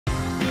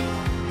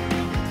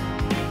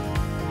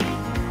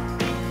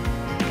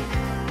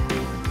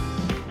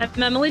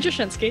I'm Emily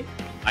Jashinsky.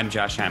 I'm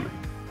Josh Hammer.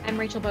 I'm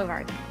Rachel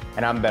Bovard.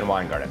 And I'm Ben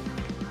Weingarten.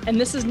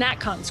 And this is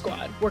NatCon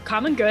Squad, where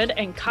common good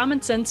and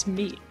common sense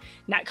meet.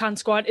 NatCon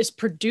Squad is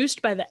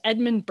produced by the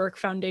Edmund Burke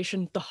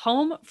Foundation, the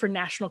home for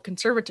national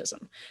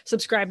conservatism.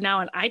 Subscribe now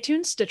on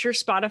iTunes, Stitcher,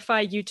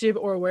 Spotify, YouTube,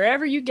 or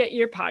wherever you get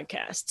your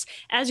podcasts.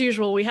 As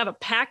usual, we have a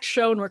packed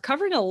show and we're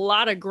covering a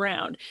lot of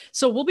ground.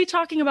 So we'll be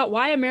talking about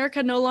why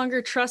America no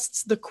longer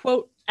trusts the,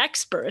 quote,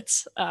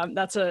 experts.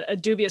 That's a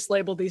dubious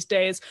label these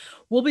days.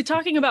 We'll be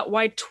talking about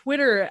why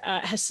Twitter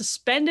has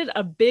suspended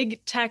a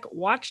big tech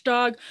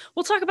watchdog.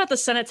 We'll talk about the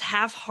Senate's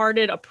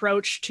half-hearted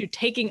approach to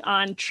taking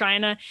on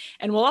China.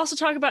 And we'll also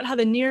talk about how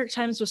the New York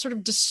Times was sort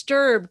of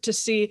disturbed to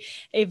see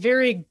a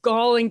very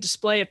galling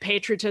display of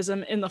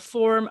patriotism in the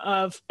form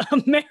of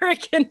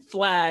American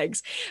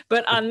flags.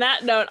 But on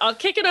that note, I'll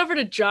kick it over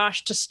to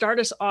Josh to start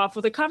us off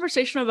with a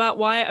conversation about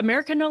why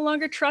America no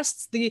longer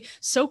trusts the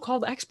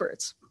so-called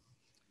experts.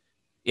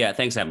 Yeah,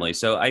 thanks, Emily.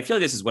 So I feel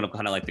like this is one of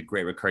kind of like the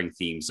great recurring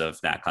themes of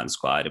NatCon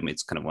Squad. I mean,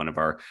 it's kind of one of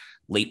our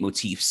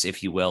leitmotifs,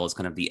 if you will, is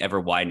kind of the ever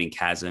widening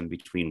chasm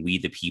between we,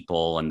 the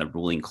people, and the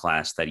ruling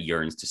class that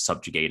yearns to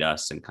subjugate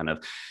us and kind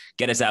of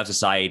get us out of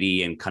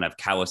society and kind of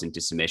cow us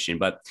into submission.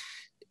 But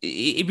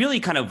it really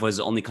kind of was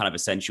only kind of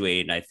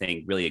accentuated and I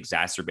think really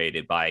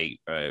exacerbated by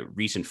a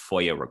recent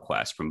FOIA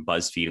request from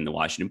BuzzFeed and the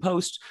Washington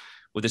Post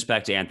with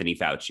respect to Anthony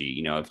Fauci.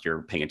 You know, if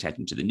you're paying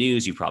attention to the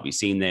news, you've probably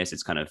seen this.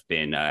 It's kind of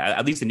been,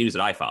 at least the news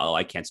that I follow.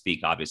 I can't speak,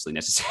 obviously,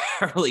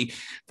 necessarily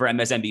for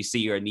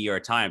MSNBC or New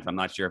York Times. I'm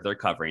not sure if they're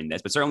covering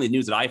this, but certainly the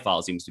news that I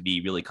follow seems to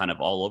be really kind of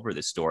all over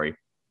this story.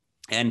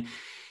 And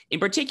in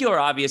particular,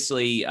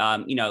 obviously,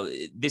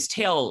 this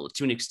tale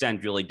to an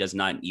extent really does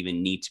not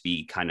even need to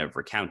be kind of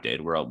recounted.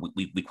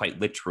 We quite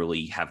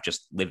literally have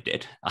just lived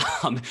it.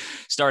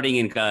 Starting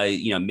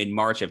in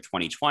mid-March of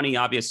 2020,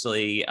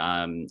 obviously,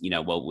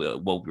 what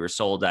we were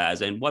sold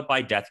as and what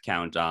by death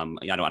count, I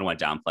don't want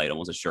to downplay it.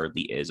 Almost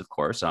assuredly is, of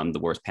course, the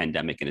worst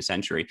pandemic in a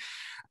century.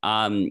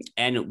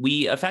 And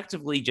we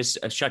effectively just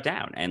shut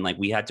down, and like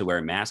we had to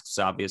wear masks,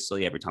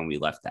 obviously, every time we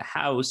left the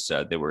house.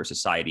 There were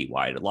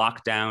society-wide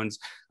lockdowns.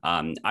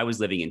 I was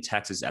living in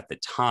Texas at the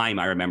time.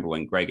 I remember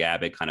when Greg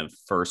Abbott kind of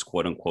first,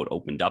 quote unquote,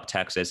 opened up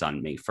Texas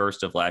on May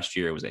 1st of last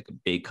year. It was like a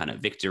big kind of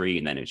victory,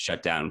 and then it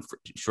shut down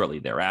shortly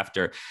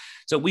thereafter.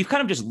 So we've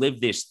kind of just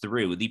lived this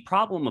through. The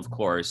problem, of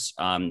course,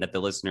 that the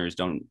listeners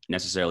don't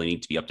necessarily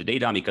need to be up to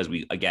date on, because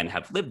we, again,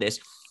 have lived this,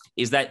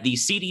 is that the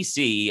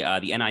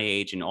CDC, the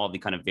NIH, and all the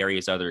kind of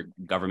various other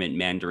government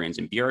mandarins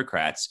and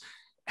bureaucrats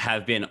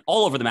have been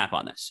all over the map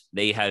on this.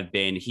 They have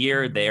been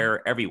here,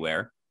 there,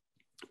 everywhere,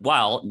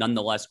 while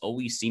nonetheless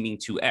always seeming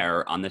to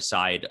err on the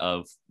side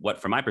of what,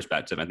 from my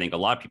perspective, I think a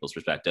lot of people's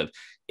perspective,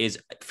 is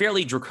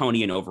fairly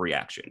draconian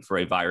overreaction for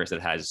a virus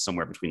that has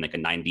somewhere between like a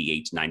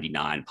 98 to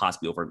 99,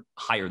 possibly over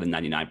higher than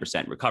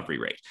 99% recovery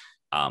rate.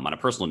 On a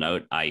personal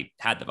note, I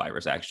had the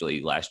virus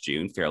actually last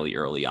June, fairly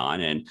early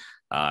on, and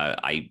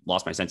I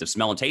lost my sense of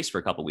smell and taste for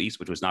a couple of weeks,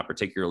 which was not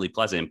particularly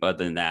pleasant. But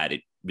other than that,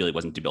 it really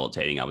wasn't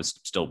debilitating. I was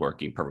still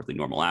working perfectly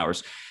normal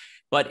hours.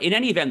 But in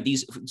any event,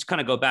 these kind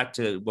of go back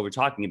to what we're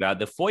talking about.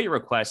 The FOIA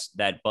request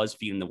that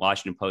BuzzFeed and the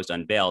Washington Post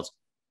unveiled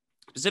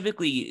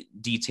specifically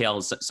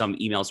details some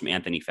emails from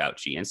Anthony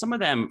Fauci, and some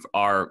of them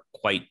are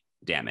quite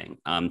damning.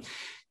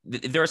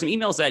 There are some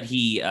emails that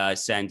he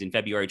sent in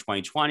February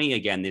 2020.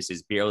 Again, this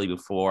is barely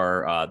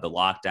before the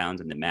lockdowns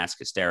and the mask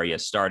hysteria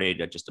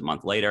started, just a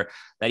month later,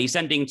 that he's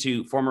sending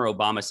to former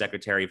Obama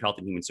Secretary of Health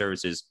and Human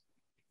Services,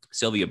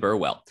 Sylvia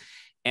Burwell.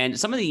 And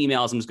some of the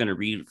emails, I'm just going to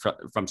read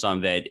from some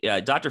of it.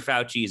 Dr.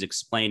 Fauci is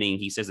explaining,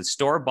 he says that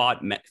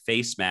store-bought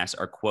face masks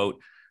are, quote,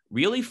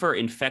 really for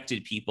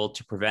infected people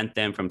to prevent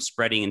them from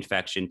spreading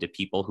infection to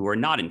people who are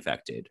not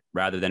infected,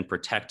 rather than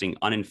protecting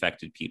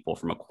uninfected people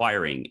from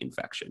acquiring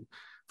infection.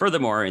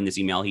 Furthermore, in this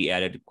email, he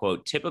added,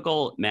 quote,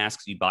 typical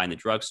masks you buy in the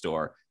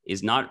drugstore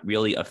is not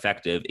really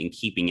effective in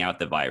keeping out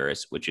the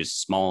virus, which is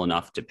small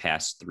enough to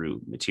pass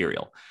through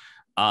material.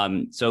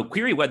 So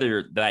query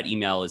whether that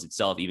email is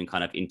itself even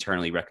kind of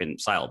internally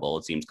reconcilable.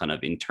 It seems kind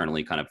of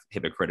internally kind of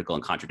hypocritical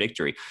and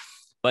contradictory.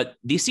 But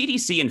the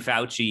CDC and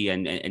Fauci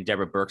and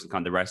Deborah Birx and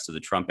kind of the rest of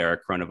the Trump era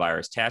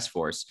coronavirus task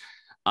force,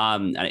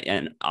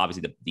 and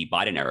obviously the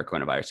Biden era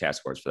coronavirus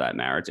task force for that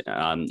matter,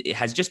 it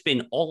has just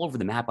been all over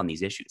the map on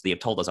these issues. They have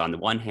told us on the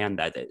one hand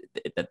that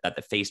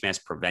the face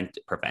masks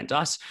prevent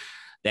us.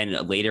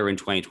 Then later in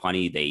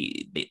 2020,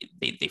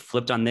 they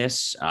flipped on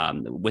this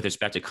with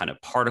respect to kind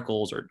of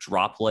particles or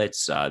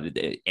droplets,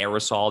 the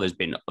aerosol.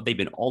 They've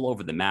been all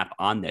over the map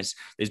on this.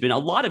 There's been a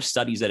lot of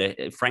studies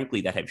that,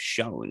 frankly, that have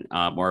shown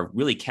or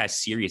really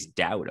cast serious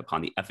doubt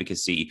upon the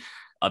efficacy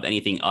of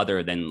anything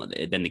other than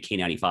the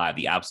K95,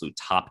 the absolute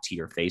top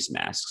tier face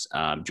masks.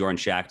 Jordan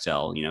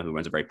Schachtel, who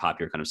runs a very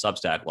popular kind of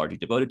Substack, largely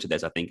devoted to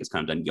this, I think has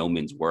kind of done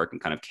yeoman's work and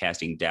kind of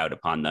casting doubt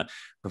upon the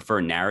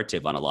preferred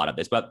narrative on a lot of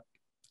this. But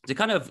to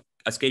kind of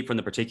escape from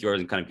the particulars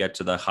and kind of get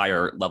to the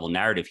higher level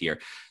narrative here,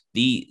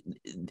 the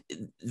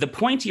the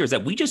point here is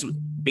that we just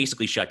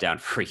basically shut down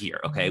for a year.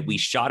 Okay, we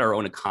shot our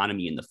own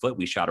economy in the foot.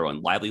 We shot our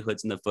own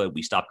livelihoods in the foot.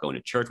 We stopped going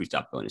to church. We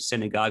stopped going to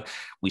synagogue.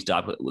 We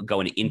stopped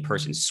going to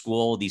in-person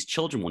school. These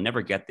children will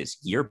never get this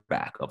year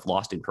back of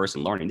lost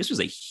in-person learning. This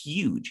was a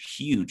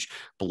huge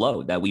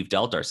blow that we've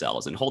dealt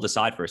ourselves. And hold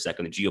aside for a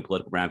second the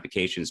geopolitical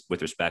ramifications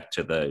with respect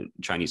to the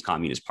Chinese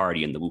Communist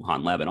Party and the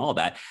Wuhan lab and all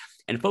that,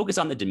 and focus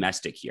on the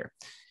domestic here.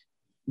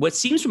 What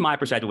seems from my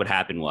perspective, what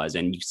happened was,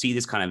 and you see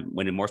this kind of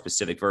in a more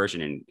specific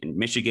version in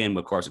Michigan,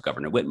 of course, with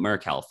Governor Whitmer,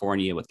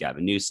 California with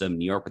Gavin Newsom,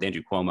 New York with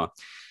Andrew Cuomo.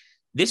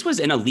 This was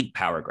an elite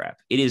power grab.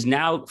 It is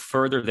now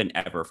further than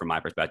ever, from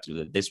my perspective,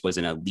 that this was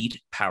an elite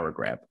power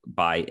grab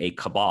by a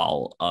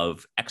cabal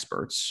of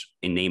experts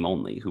in name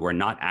only, who are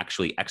not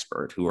actually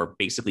expert, who are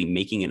basically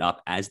making it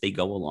up as they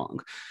go along.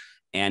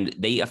 And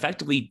they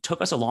effectively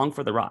took us along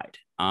for the ride.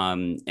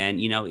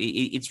 And, you know,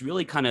 it's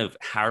really kind of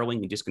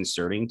harrowing and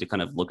disconcerting to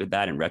kind of look at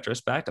that in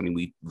retrospect. I mean,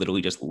 we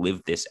literally just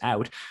lived this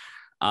out.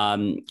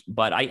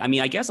 But I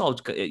mean, I guess I'll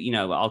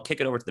kick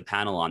it over to the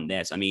panel on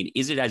this. I mean,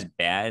 is it as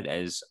bad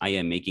as I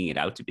am making it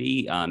out to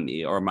be?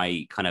 Or am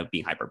I kind of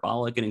being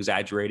hyperbolic and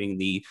exaggerating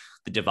the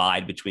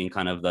divide between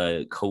kind of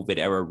the COVID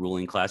era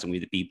ruling class and we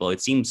the people?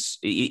 It seems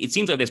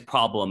like this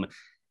problem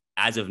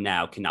as of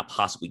now cannot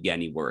possibly get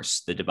any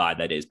worse, the divide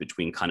that is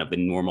between kind of the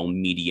normal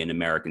median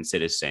American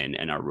citizen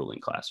and our ruling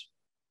class.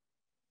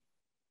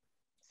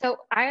 So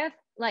I have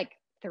like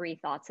 3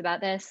 thoughts about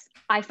this.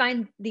 I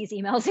find these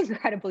emails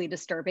incredibly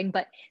disturbing,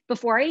 but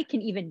before I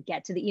can even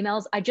get to the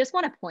emails, I just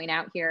want to point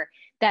out here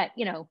that,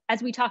 you know,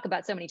 as we talk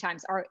about so many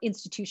times, our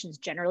institutions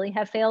generally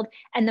have failed.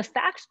 And the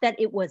fact that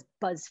it was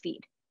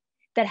BuzzFeed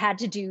that had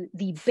to do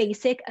the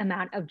basic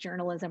amount of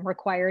journalism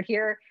required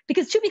here.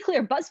 Because to be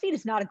clear, BuzzFeed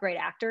is not a great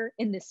actor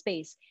in this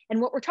space. And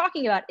what we're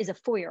talking about is a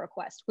FOIA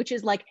request, which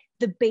is like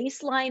the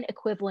baseline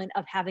equivalent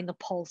of having a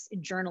pulse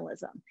in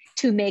journalism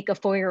to make a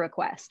FOIA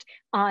request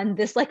on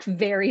this like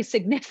very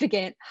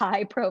significant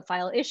high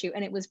profile issue.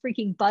 And it was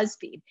freaking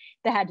BuzzFeed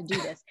that had to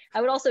do this.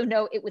 I would also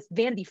note it was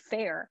Vanity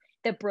Fair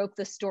that broke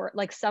the story,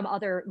 like some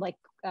other like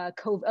the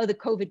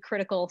COVID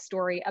critical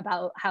story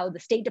about how the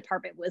State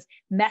Department was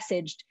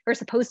messaged or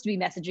supposed to be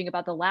messaging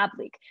about the lab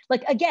leak.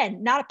 Like,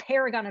 again, not a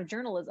paragon of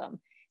journalism.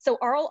 So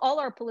all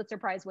our Pulitzer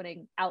Prize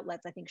winning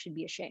outlets, I think, should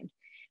be ashamed.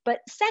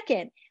 But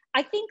second,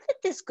 I think that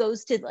this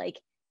goes to like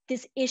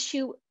this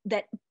issue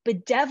that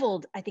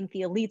bedeviled, I think,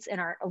 the elites in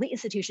our elite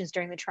institutions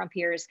during the Trump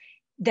years,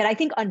 that I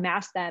think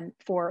unmasked them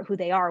for who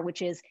they are,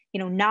 which is, you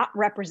know, not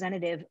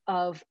representative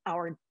of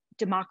our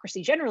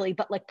democracy generally,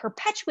 but like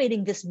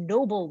perpetuating this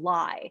noble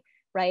lie,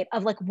 right?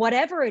 Of like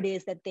whatever it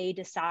is that they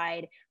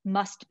decide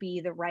must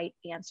be the right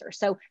answer.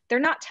 So they're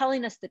not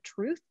telling us the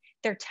truth.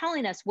 They're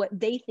telling us what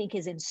they think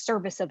is in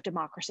service of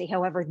democracy,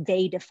 however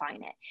they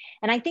define it.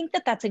 And I think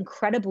that that's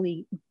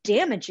incredibly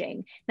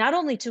damaging, not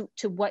only to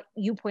what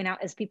you point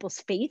out as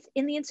people's faith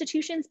in the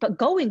institutions, but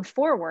going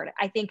forward,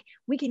 I think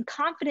we can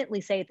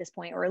confidently say at this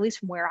point, or at least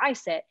from where I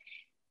sit,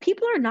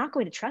 people are not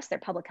going to trust their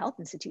public health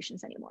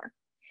institutions anymore.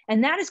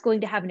 And that is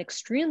going to have an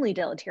extremely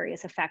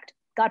deleterious effect.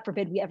 God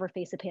forbid we ever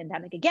face a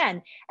pandemic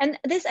again. And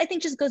this, I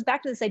think, just goes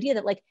back to this idea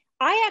that, like,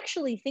 I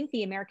actually think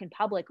the American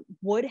public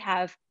would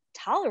have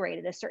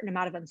tolerated a certain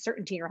amount of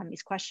uncertainty around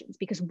these questions,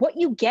 because what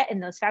you get in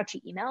those Fauci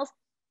emails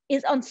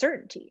is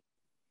uncertainty.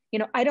 You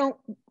know,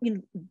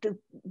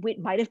 it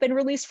might have been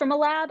released from a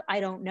lab. I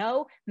don't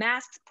know.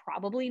 Masks,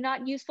 probably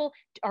not useful.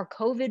 Are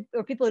COVID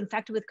or people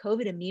infected with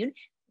COVID immune?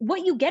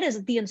 What you get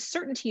is the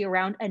uncertainty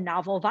around a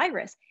novel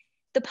virus.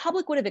 The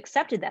public would have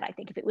accepted that, I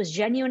think, if it was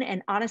genuine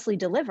and honestly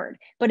delivered.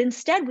 But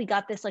instead, we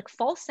got this like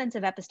false sense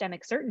of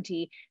epistemic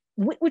certainty,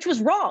 which was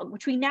wrong,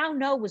 which we now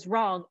know was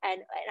wrong.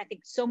 And I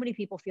think so many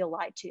people feel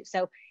lied to.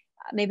 So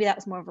maybe that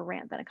was more of a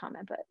rant than a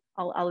comment, but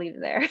I'll leave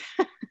it there.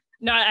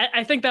 No,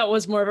 I think that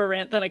was more of a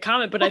rant than a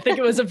comment, but I think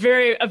it was a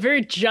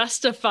very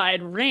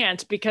justified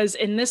rant, because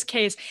in this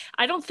case,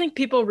 I don't think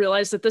people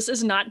realize that this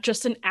is not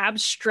just an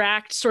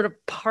abstract sort of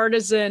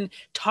partisan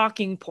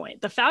talking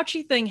point. The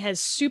Fauci thing has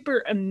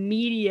super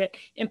immediate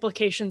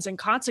implications and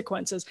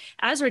consequences.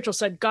 As Rachel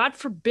said, God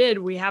forbid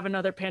we have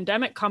another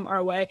pandemic come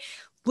our way.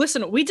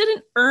 Listen, we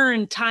didn't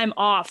earn time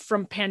off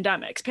from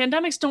pandemics.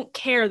 Pandemics don't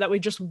care that we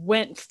just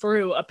went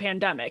through a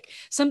pandemic.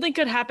 Something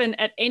could happen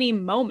at any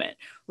moment,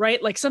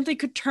 right? Like something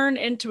could turn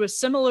into a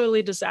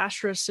similarly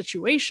disastrous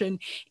situation.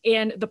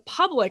 And the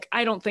public,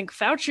 I don't think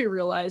Fauci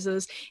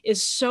realizes,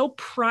 is so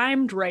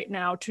primed right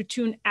now to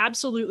tune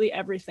absolutely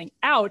everything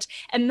out.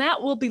 And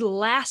that will be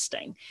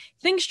lasting.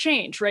 Things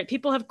change, right?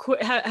 People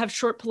have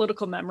short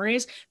political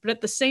memories, but at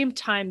the same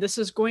time, this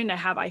is going to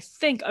have, I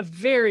think, a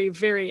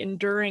very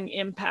enduring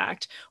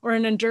impact, or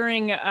an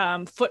enduring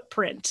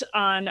footprint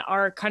on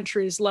our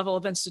country's level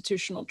of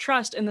institutional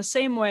trust, in the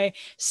same way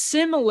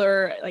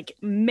similar like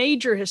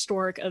major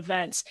historic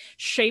events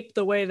shape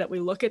the way that we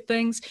look at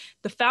things.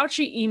 The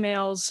Fauci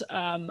emails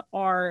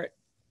are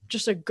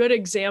just a good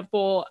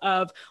example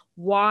of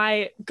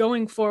why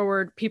going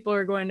forward, people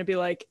are going to be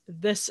like,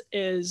 this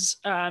is,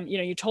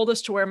 you told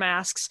us to wear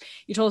masks.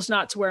 You told us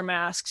not to wear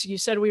masks. You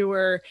said we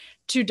were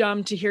too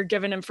dumb to hear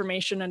given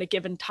information at a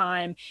given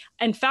time.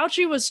 And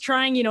Fauci was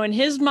trying, in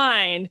his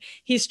mind,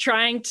 he's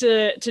trying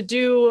to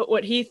do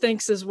what he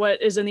thinks is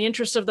what is in the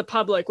interest of the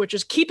public, which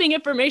is keeping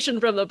information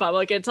from the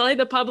public and telling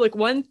the public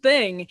one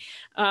thing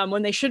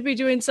when they should be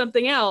doing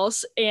something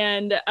else.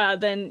 And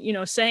then,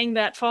 saying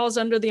that falls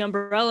under the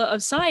umbrella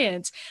of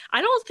science.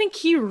 I don't think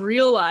he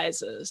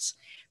realizes,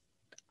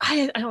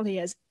 I don't think he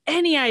has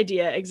any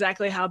idea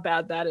exactly how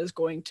bad that is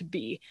going to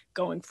be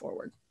going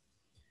forward.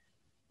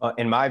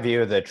 In my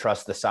view, the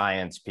trust the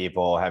science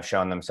people have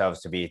shown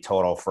themselves to be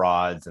total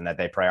frauds, and that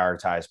they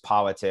prioritize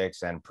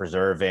politics and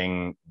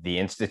preserving the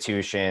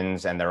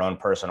institutions and their own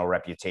personal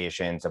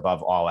reputations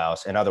above all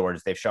else. In other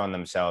words, they've shown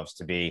themselves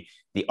to be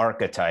the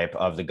archetype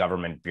of the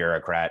government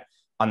bureaucrat.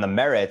 On the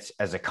merits,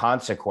 as a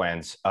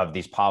consequence of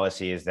these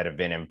policies that have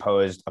been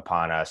imposed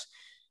upon us,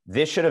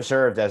 this should have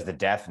served as the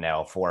death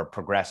knell for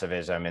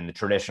progressivism in the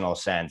traditional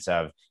sense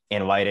of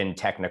enlightened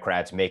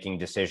technocrats making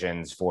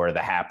decisions for the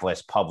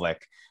hapless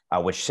public,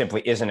 which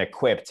simply isn't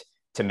equipped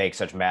to make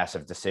such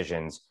massive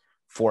decisions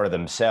for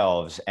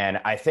themselves.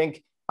 And I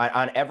think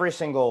on every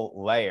single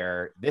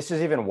layer, this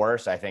is even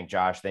worse, I think,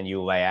 Josh, than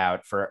you lay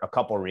out for a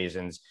couple of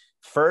reasons.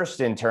 First,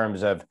 in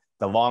terms of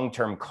the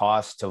long-term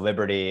costs to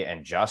liberty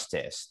and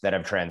justice that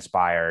have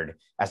transpired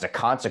as a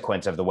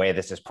consequence of the way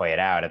this has played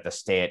out at the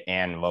state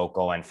and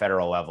local and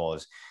federal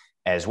levels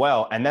as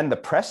well. And then the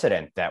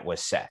precedent that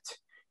was set.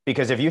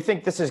 Because if you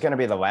think this is going to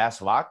be the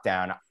last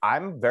lockdown,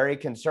 I'm very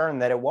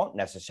concerned that it won't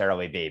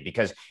necessarily be,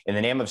 because in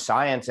the name of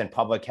science and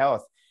public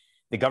health,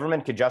 the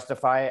government could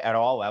justify at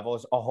all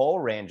levels a whole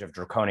range of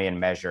draconian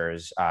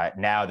measures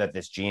now that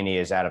this genie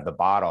is out of the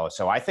bottle.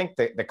 So I think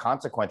the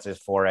consequences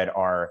for it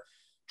are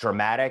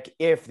dramatic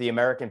if the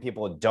American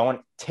people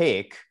don't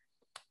take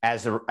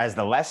as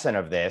the lesson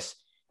of this,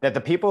 that the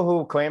people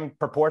who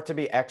purport to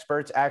be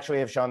experts actually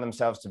have shown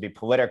themselves to be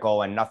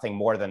political and nothing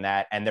more than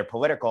that. And they're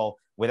political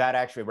without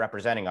actually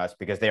representing us,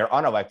 because they are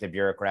unelected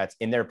bureaucrats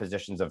in their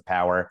positions of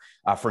power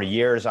for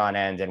years on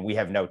end, and we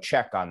have no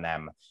check on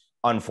them,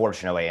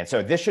 unfortunately. And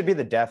so this should be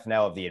the death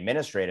knell of the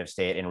administrative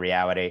state in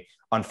reality.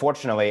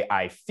 Unfortunately,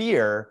 I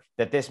fear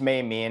that this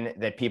may mean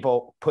that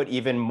people put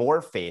even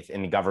more faith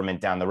in the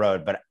government down the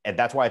road. But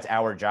that's why it's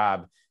our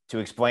job to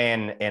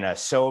explain in a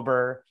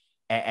sober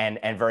and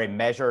very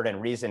measured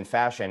and reasoned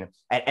fashion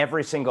at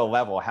every single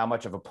level how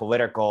much of a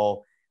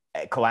political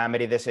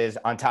calamity this is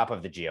on top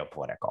of the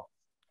geopolitical.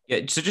 Yeah,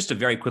 so just to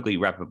very quickly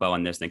wrap a bow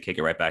on this and then kick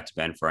it right back to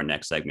Ben for our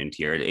next segment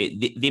here.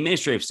 The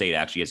administrative state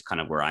actually is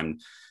kind of where I'm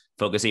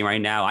focusing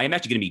right now. I am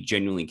actually going to be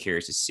genuinely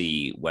curious to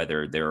see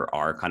whether there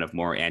are kind of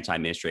more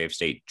anti-administrative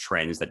state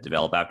trends that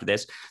develop after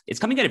this. It's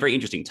coming at a very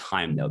interesting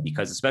time, though,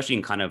 because especially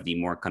in kind of the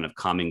more kind of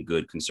common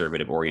good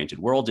conservative oriented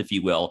world, if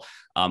you will,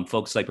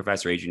 folks like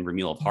Professor Adrian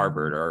Vermeule of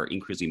Harvard are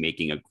increasingly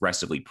making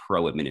aggressively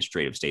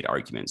pro-administrative state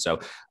arguments. So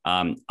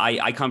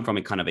I come from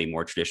a kind of a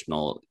more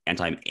traditional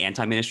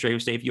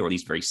anti-administrative state view, or at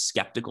least very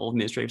skeptical of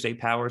administrative state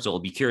power. So I'll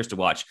be curious to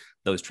watch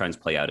those trends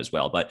play out as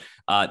well. But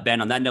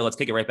Ben, on that note, let's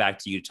kick it right back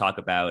to you to talk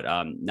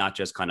about not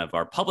just kind of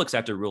our public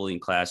sector ruling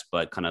class,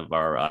 but kind of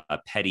our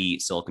petty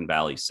Silicon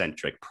Valley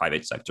centric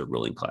private sector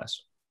ruling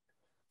class.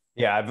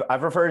 Yeah,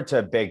 I've referred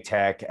to big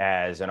tech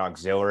as an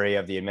auxiliary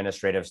of the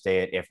administrative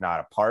state, if not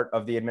a part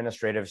of the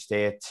administrative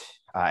state,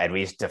 at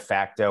least de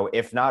facto,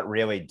 if not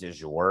really de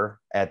jure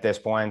at this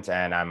point.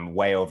 And I'm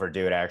way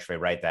overdue to actually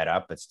write that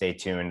up, but stay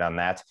tuned on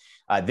that.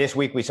 This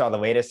week, we saw the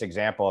latest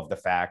example of the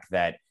fact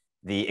that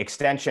the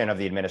extension of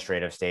the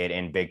administrative state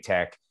in big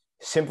tech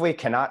simply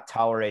cannot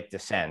tolerate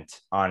dissent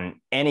on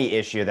any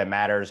issue that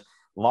matters,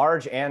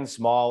 large and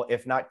small,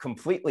 if not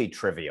completely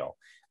trivial.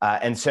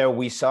 And so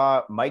we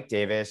saw Mike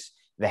Davis,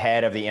 the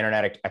head of the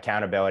Internet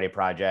Accountability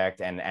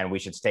Project, and we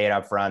should state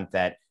up front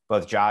that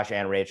both Josh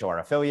and Rachel are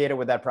affiliated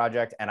with that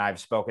project. And I've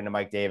spoken to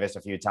Mike Davis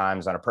a few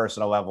times on a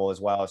personal level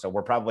as well. So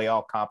we're probably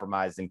all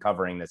compromised in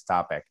covering this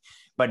topic.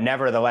 But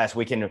nevertheless,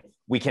 we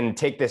can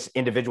take this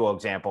individual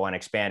example and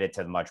expand it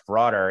to the much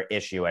broader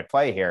issue at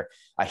play here.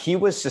 He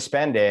was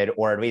suspended,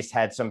 or at least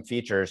had some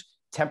features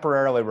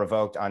temporarily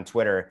revoked on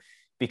Twitter,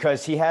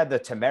 because he had the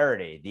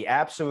temerity, the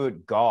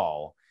absolute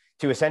gall,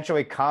 to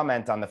essentially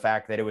comment on the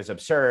fact that it was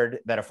absurd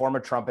that a former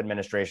Trump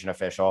administration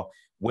official,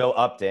 Will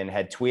Upton,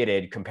 had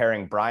tweeted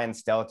comparing Brian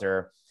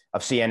Stelter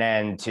of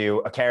CNN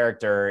to a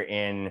character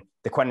in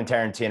the Quentin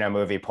Tarantino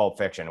movie Pulp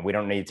Fiction. We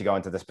don't need to go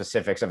into the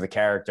specifics of the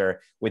character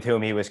with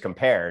whom he was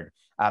compared,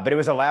 but it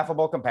was a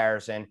laughable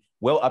comparison.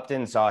 Will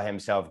Upton saw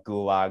himself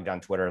gulagged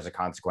on Twitter as a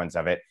consequence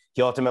of it.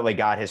 He ultimately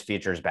got his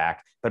features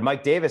back, but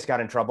Mike Davis got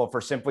in trouble for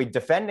simply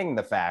defending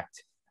the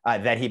fact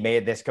that he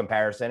made this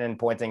comparison and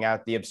pointing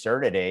out the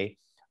absurdity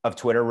of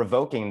Twitter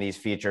revoking these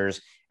features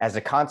as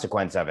a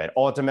consequence of it.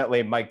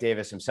 Ultimately, Mike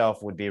Davis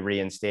himself would be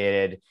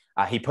reinstated.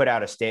 He put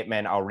out a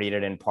statement, I'll read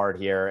it in part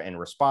here, in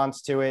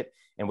response to it,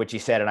 in which he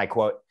said, and I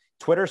quote,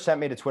 "Twitter sent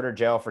me to Twitter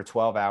jail for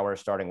 12 hours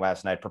starting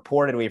last night,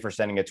 purportedly for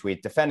sending a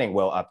tweet defending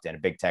Will Upton, a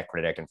big tech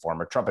critic and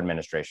former Trump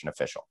administration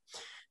official.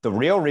 The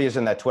real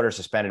reason that Twitter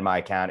suspended my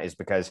account is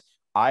because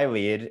I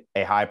lead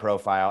a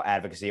high-profile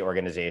advocacy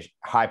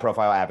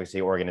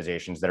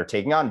organizations that are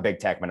taking on big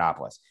tech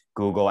monopolists,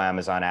 Google,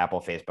 Amazon,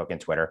 Apple, Facebook,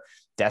 and Twitter,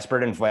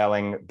 desperate and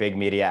flailing big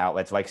media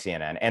outlets like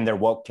CNN, and their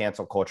woke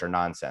cancel culture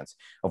nonsense,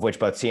 of which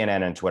both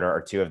CNN and Twitter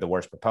are two of the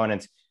worst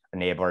proponents,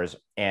 enablers,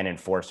 and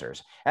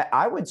enforcers.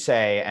 I would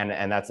say,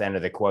 and that's the end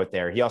of the quote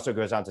there, he also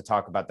goes on to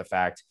talk about the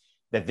fact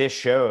that this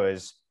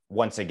shows,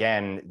 once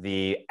again,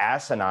 the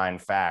asinine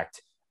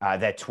fact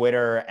that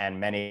Twitter and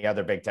many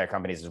other big tech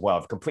companies as well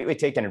have completely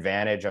taken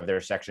advantage of their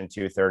Section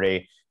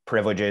 230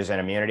 privileges and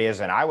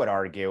immunities. And I would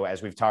argue,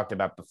 as we've talked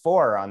about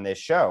before on this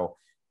show,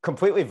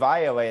 completely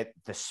violate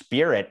the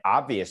spirit,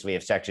 obviously,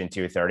 of Section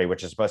 230,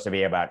 which is supposed to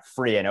be about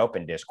free and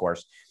open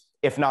discourse,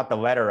 if not the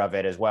letter of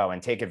it as well,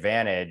 and take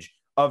advantage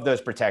of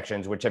those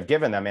protections, which have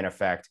given them, in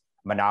effect,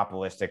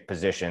 monopolistic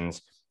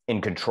positions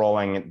in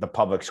controlling the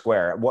public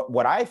square.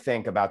 What I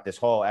think about this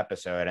whole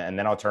episode, and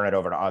then I'll turn it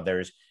over to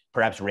others,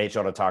 perhaps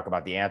Rachel to talk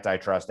about the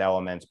antitrust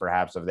elements,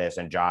 perhaps of this,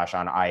 and Josh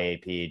on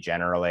IAP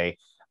generally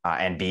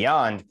and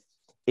beyond,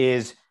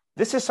 is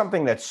this is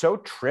something that's so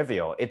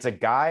trivial. It's a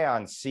guy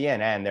on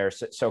CNN, their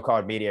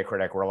so-called media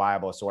critic,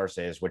 Reliable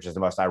Sources, which is the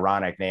most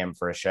ironic name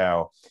for a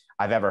show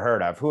I've ever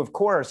heard of, who, of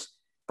course,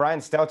 Brian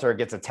Stelter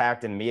gets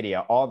attacked in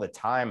media all the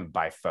time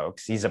by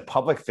folks. He's a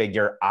public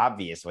figure,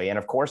 obviously, and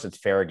of course it's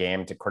fair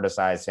game to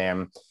criticize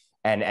him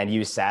and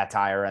use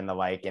satire and the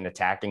like in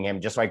attacking him,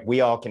 just like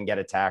we all can get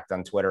attacked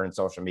on Twitter and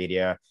social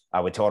media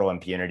with total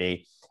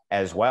impunity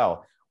as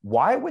well.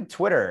 Why would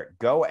Twitter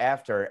go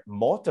after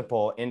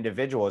multiple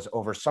individuals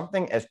over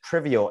something as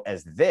trivial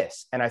as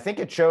this? And I think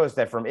it shows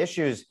that from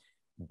issues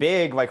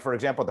big, like, for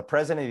example, the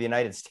President of the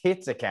United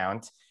States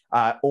account,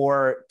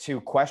 or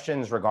to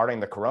questions regarding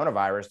the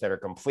coronavirus that are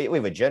completely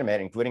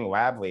legitimate, including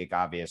lab leak,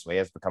 obviously,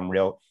 has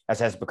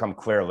become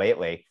clear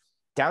lately,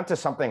 down to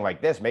something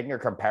like this, making a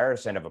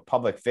comparison of a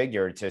public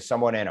figure to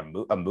someone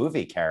in a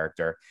movie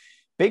character.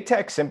 Big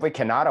tech simply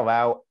cannot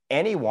allow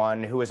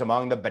anyone who is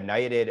among the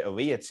benighted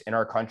elites in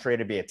our country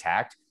to be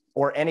attacked,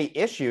 or any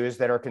issues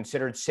that are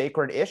considered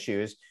sacred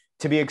issues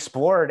to be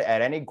explored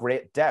at any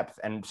great depth.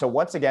 And so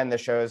once again,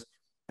 this shows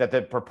that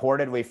the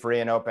purportedly free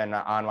and open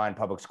online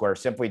public square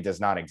simply does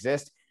not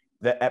exist.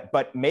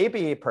 But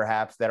maybe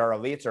perhaps that our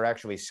elites are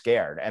actually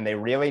scared and they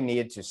really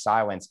need to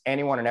silence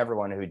anyone and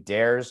everyone who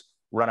dares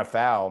run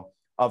afoul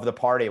of the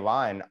party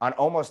line on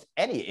almost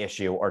any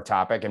issue or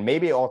topic. And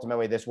maybe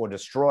ultimately this will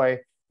destroy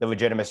the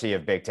legitimacy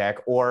of big tech,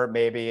 or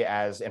maybe,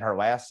 as in her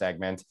last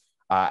segment,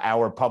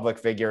 our public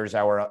figures,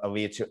 our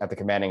elites at the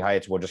commanding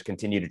heights will just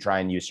continue to try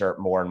and usurp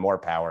more and more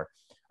power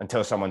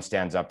until someone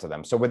stands up to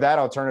them. So with that,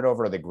 I'll turn it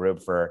over to the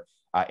group for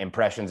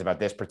impressions about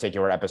this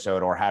particular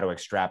episode, or how to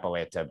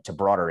extrapolate to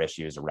broader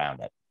issues around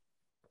it.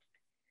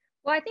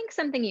 Well, I think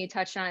something you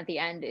touched on at the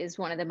end is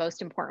one of the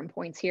most important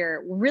points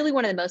here, really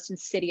one of the most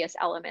insidious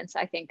elements,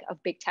 I think,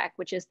 of big tech,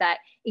 which is that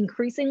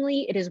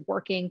increasingly it is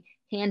working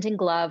hand in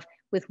glove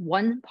with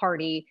one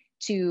party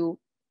to,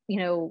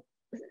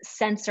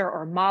 censor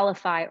or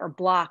mollify or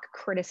block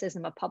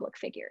criticism of public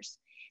figures.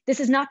 This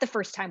is not the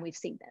first time we've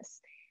seen this.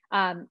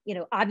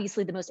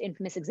 Obviously the most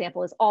infamous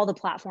example is all the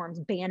platforms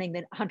banning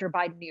the Hunter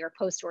Biden New York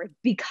Post story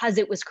because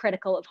it was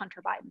critical of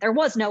Hunter Biden. There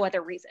was no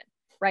other reason,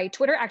 right?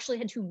 Twitter actually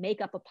had to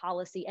make up a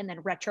policy and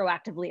then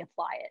retroactively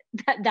apply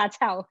it. That's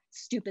how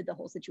stupid the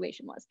whole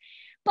situation was.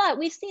 But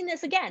we've seen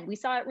this again. We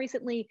saw it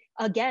recently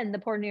again. The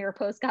poor New York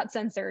Post got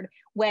censored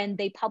when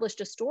they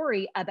published a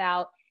story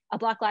about a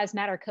Black Lives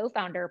Matter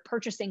co-founder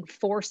purchasing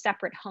 4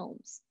 separate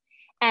homes.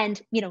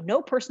 And,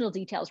 no personal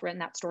details were in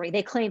that story.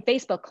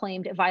 Facebook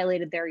claimed it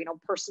violated their,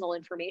 personal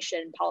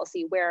information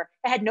policy, where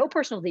it had no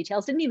personal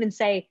details, didn't even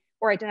say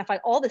or identify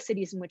all the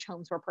cities in which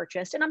homes were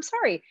purchased. And I'm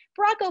sorry,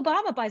 Barack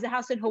Obama buys a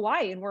house in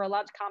Hawaii, and we're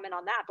allowed to comment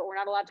on that, but we're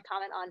not allowed to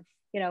comment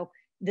on,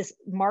 this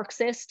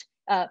Marxist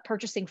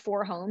purchasing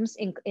 4 homes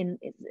in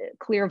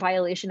clear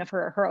violation of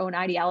her own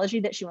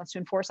ideology that she wants to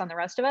enforce on the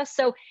rest of us.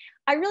 So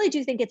I really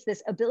do think it's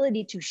this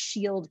ability to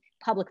shield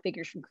public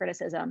figures from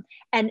criticism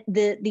and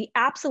the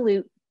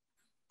absolute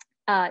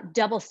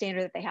double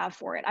standard that they have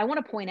for it. I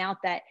want to point out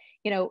that,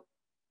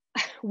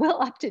 Will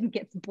Upton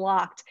gets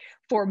blocked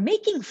for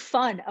making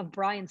fun of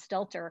Brian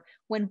Stelter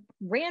when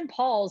Rand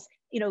Paul's,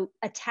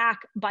 attack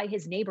by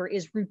his neighbor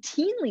is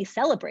routinely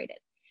celebrated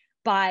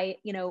by,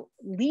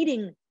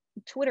 leading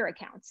Twitter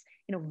accounts.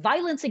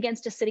 Violence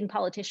against a sitting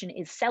politician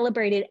is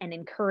celebrated and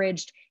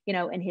encouraged,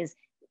 and his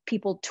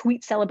people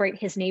celebrate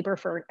his neighbor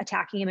for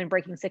attacking him and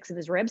breaking 6 of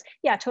his ribs.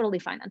 Yeah, totally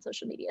fine on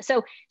social media.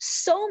 So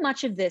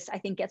much of this, I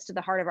think, gets to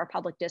the heart of our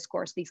public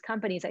discourse. These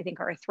companies, I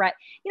think, are a threat,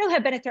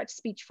 have been a threat to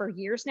speech for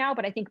years now,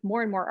 but I think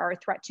more and more are a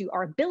threat to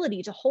our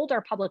ability to hold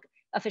our public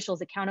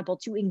officials accountable,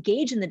 to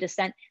engage in the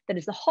dissent that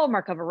is the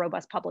hallmark of a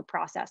robust public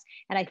process.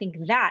 And I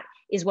think that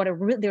is what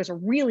there's a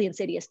really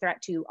insidious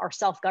threat to our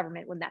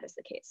self-government when that is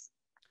the case.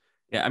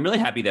 Yeah, I'm really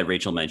happy that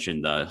Rachel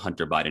mentioned the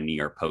Hunter Biden New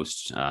York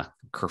Post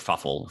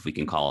kerfuffle, if we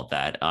can call it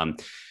that.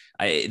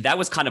 that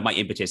was kind of my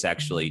impetus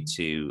actually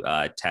to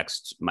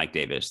text Mike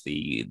Davis,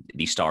 the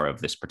star of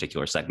this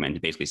particular segment,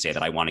 to basically say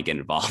that I want to get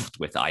involved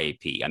with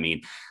IAP. I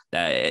mean,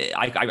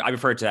 I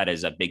refer to that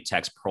as a big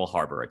tech's Pearl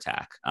Harbor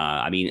attack.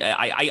 I mean,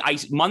 I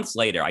months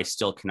later, I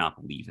still cannot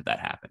believe that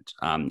happened.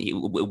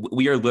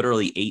 We are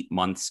literally 8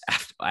 months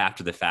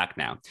after the fact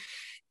now.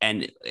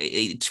 And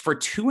for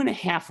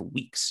 2.5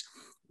 weeks,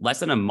 less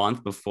than a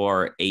month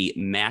before a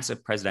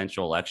massive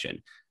presidential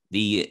election,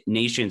 the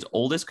nation's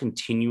oldest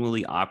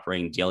continually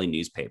operating daily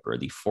newspaper,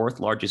 the fourth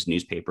largest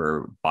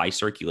newspaper by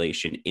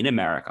circulation in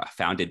America,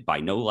 founded by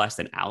no less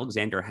than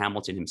Alexander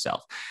Hamilton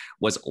himself,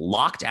 was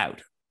locked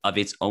out of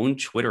its own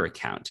Twitter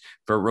account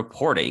for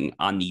reporting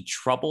on the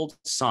troubled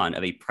son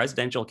of a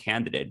presidential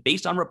candidate,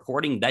 based on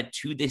reporting that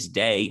to this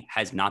day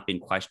has not been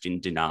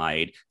questioned,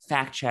 denied,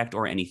 fact-checked,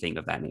 or anything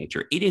of that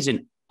nature. It is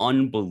an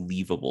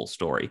unbelievable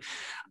story.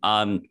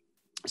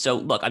 So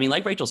look, I mean,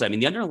 like Rachel said, I mean,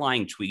 the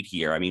underlying tweet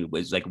here, I mean,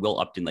 was like Will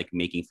Upton, like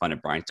making fun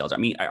of Brian Stelter. I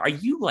mean, are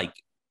you like,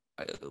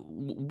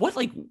 what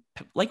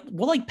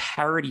what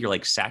parody or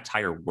like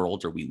satire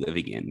world are we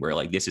living in where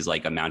like this is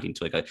like amounting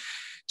to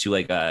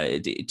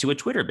a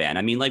Twitter ban?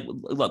 I mean, like,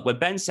 look, what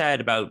Ben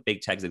said about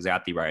big tech is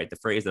exactly right. The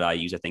phrase that I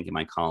used, I think, in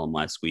my column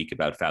last week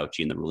about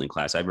Fauci and the ruling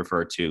class, I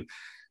referred to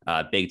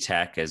big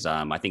tech as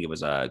I think it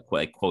was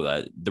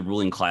quote the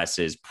ruling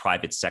class's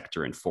private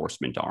sector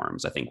enforcement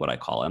arms. I think what I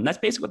call them. That's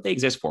basically what they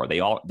exist for. They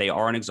are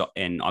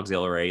an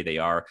auxiliary. They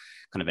are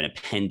kind of an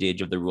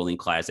appendage of the ruling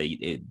class.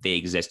 They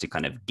exist to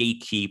kind of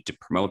gatekeep, to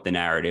promote the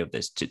narrative,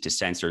 to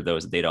censor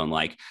those that they don't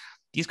like.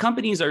 These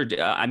companies are,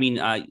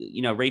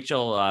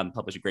 Rachel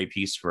published a great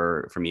piece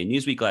for me in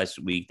Newsweek last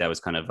week that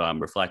was kind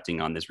of reflecting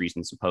on this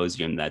recent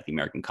symposium that the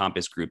American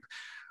Compass Group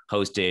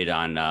hosted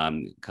on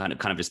kind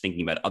of just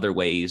thinking about other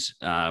ways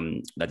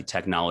that the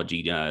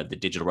technology, the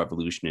digital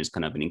revolution is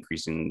kind of an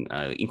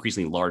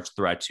increasingly large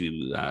threat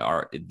to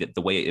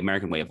the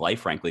American way of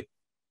life, frankly.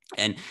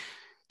 And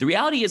the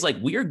reality is, like,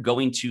 we are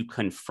going to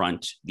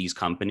confront these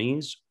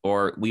companies,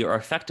 or we are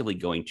effectively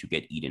going to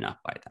get eaten up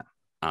by them.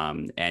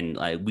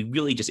 We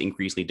really just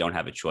increasingly don't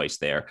have a choice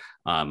there.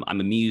 I'm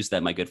amused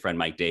that my good friend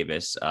Mike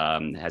Davis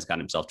has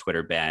gotten himself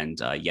Twitter banned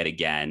yet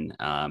again,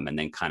 and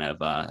then kind of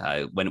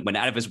went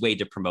out of his way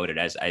to promote it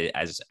as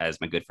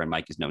my good friend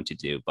Mike is known to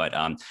do. But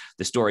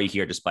the story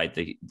here, despite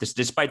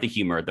the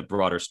humor, the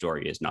broader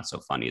story is not so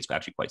funny. It's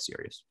actually quite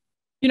serious.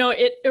 You know,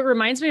 it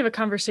reminds me of a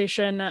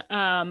conversation.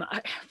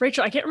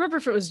 Rachel, I can't remember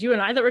if it was you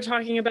and I that were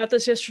talking about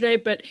this yesterday,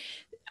 but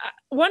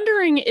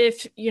wondering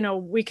if,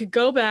 we could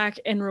go back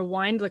and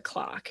rewind the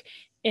clock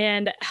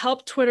and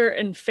help Twitter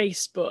and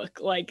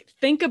Facebook, like,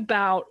 think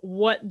about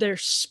what their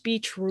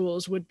speech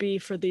rules would be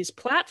for these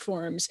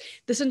platforms.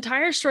 This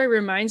entire story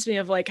reminds me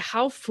of like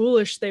how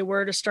foolish they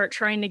were to start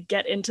trying to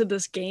get into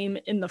this game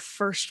in the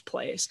first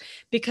place,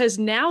 because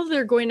now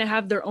they're going to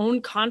have their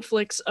own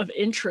conflicts of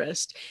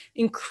interest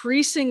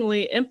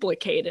increasingly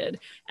implicated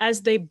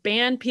as they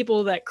ban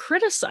people that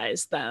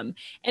criticize them.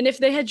 And if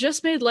they had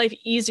just made life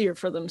easier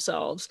for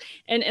themselves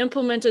and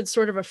implemented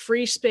sort of a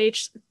free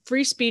speech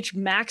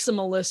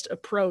maximalist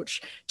approach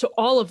to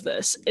all of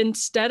this,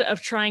 instead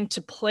of trying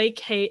to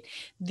placate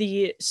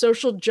the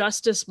social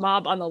justice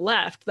mob on the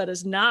left that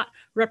is not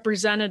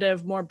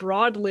representative more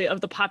broadly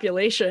of the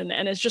population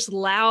and is just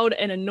loud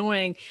and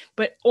annoying,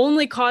 but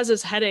only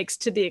causes headaches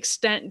to the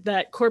extent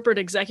that corporate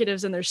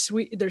executives and their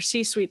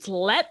C-suites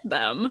let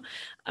them,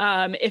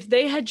 if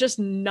they had just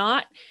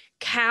not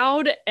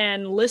cowed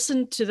and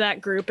listened to that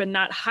group and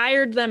not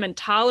hired them and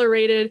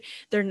tolerated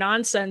their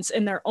nonsense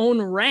in their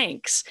own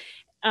ranks,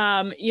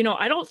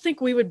 I don't think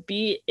we would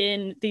be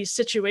in these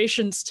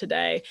situations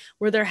today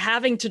where they're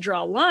having to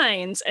draw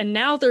lines, and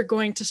now they're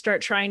going to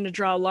start trying to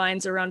draw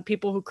lines around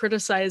people who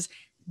criticize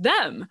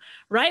them,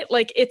 right?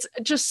 Like, it's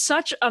just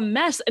such a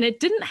mess, and it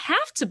didn't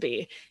have to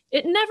be.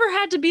 It never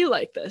had to be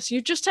like this.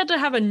 You just had to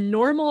have a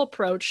normal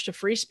approach to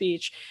free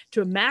speech,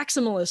 to a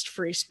maximalist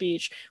free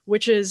speech,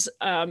 which is,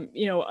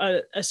 a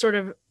sort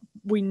of,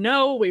 we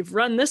know we've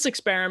run this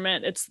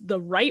experiment. It's the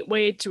right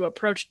way to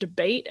approach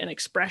debate and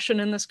expression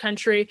in this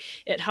country.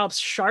 It helps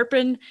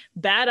sharpen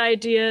bad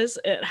ideas.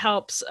 It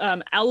helps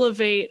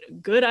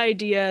elevate good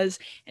ideas.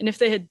 And if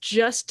they had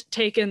just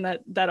taken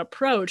that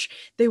approach,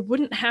 they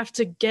wouldn't have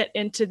to get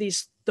into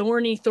these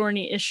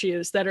thorny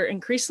issues that are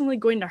increasingly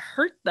going to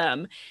hurt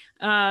them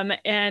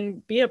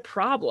and be a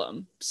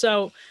problem.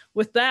 So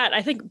with that,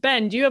 I think,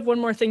 Ben, do you have one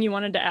more thing you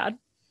wanted to add?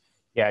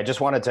 Yeah, I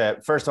just wanted to,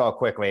 first of all,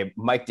 quickly,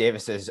 Mike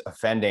Davis's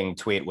offending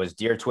tweet was,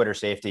 "Dear Twitter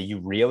safety, you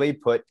really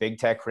put big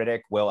tech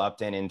critic Will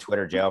Upton in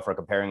Twitter jail for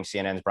comparing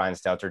CNN's Brian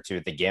Stelter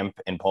to the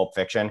Gimp in Pulp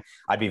Fiction.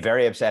 I'd be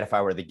very upset if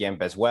I were the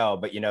Gimp as well,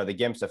 but the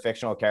Gimp's a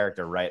fictional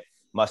character, right?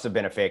 Must have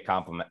been a fake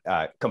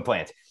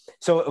complaint."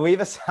 So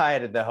leave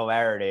aside the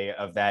hilarity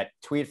of that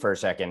tweet for a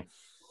second.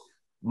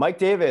 Mike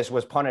Davis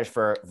was punished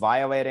for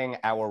violating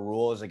our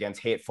rules against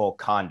hateful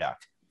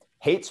conduct.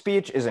 Hate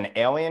speech is an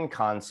alien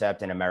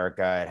concept in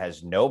America. It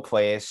has no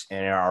place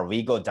in our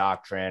legal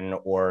doctrine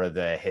or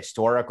the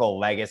historical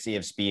legacy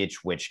of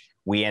speech, which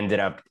we ended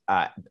up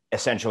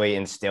essentially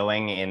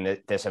instilling in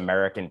this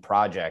American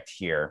project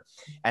here.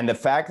 And the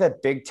fact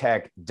that big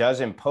tech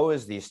does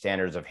impose these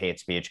standards of hate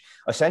speech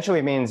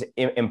essentially means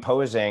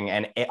imposing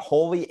an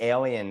wholly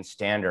alien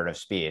standard of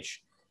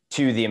speech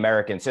to the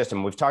American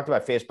system. We've talked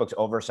about Facebook's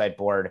oversight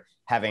board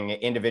having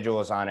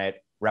individuals on it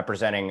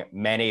representing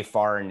many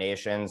foreign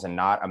nations and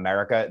not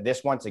America.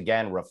 This once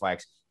again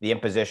reflects the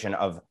imposition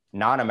of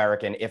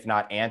non-American, if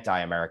not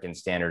anti-American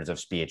standards of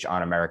speech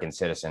on American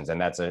citizens. And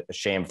that's a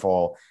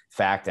shameful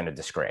fact and a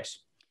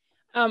disgrace.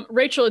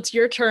 Rachel, it's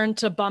your turn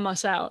to bum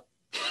us out.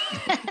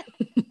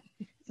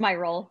 It's my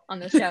role on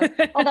the show.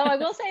 Although I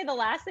will say the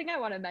last thing I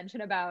want to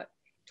mention about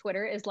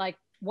Twitter is like,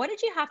 what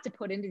did you have to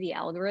put into the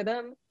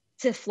algorithm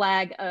to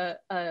flag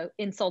a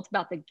insult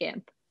about the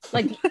GIMP?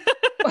 Like,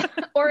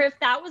 or if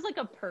that was like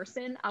a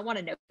person, I want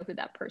to know who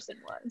that person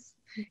was.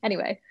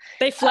 Anyway,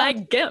 they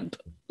flagged GIMP.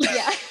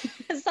 Yeah,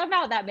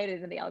 somehow that made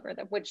it in the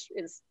algorithm, which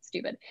is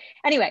stupid.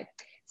 Anyway,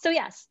 so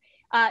yes,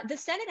 the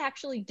Senate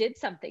actually did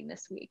something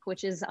this week,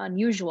 which is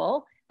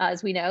unusual.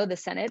 As we know, the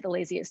Senate, the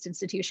laziest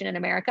institution in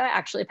America,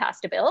 actually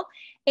passed a bill.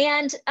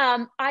 And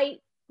I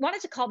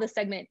wanted to call this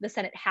segment, "The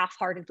Senate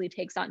Half-Heartedly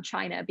Takes on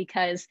China,"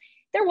 because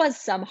there was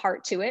some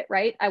heart to it,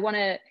 right? I want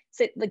to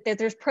say like that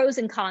there's pros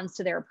and cons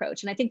to their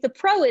approach. And I think the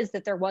pro is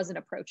that there was an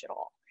approach at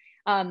all.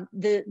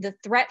 The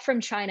threat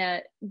from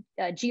China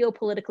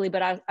geopolitically,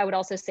 but I would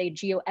also say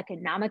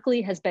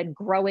geoeconomically, has been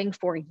growing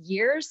for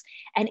years.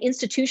 And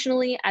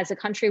institutionally, as a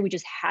country, we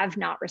just have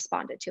not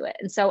responded to it.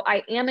 And so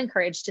I am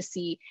encouraged to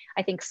see,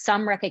 I think,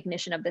 some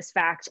recognition of this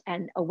fact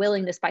and a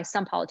willingness by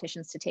some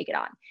politicians to take it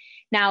on.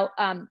 Now,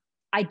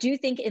 I do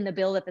think in the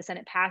bill that the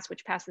Senate passed,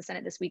 which passed the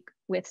Senate this week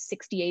with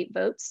 68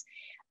 votes,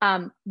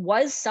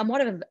 was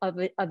somewhat of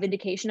a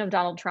vindication of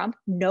Donald Trump.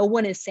 No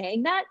one is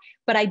saying that,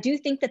 but I do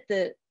think that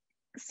the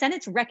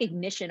Senate's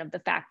recognition of the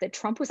fact that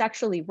Trump was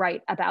actually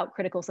right about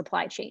critical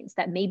supply chains,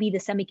 that maybe the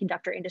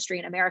semiconductor industry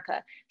in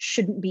America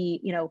shouldn't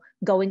be,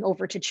 going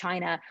over to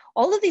China,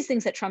 all of these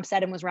things that Trump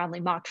said and was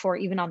roundly mocked for,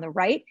 even on the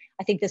right,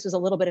 I think this was a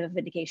little bit of a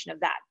vindication of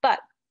that. But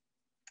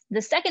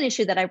the second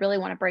issue that I really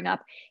want to bring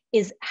up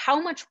is how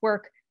much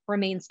work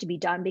remains to be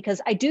done,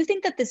 because I do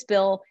think that this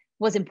bill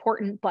was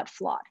important but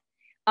flawed,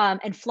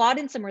 and flawed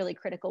in some really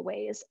critical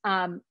ways.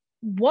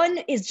 One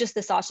is just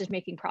the sausage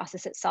making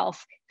process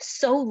itself.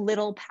 So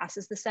little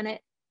passes the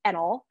Senate at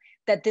all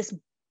that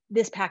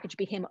this package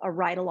became a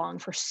ride along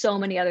for so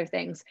many other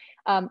things.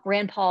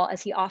 Rand Paul,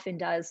 as he often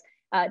does,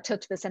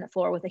 took to the Senate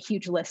floor with a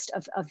huge list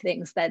of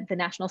things that the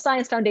National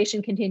Science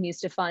Foundation continues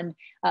to fund,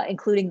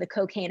 including the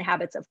cocaine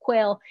habits of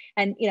quail.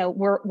 And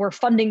we're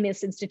funding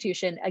this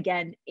institution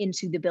again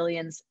into the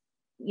billions,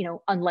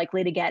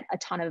 unlikely to get a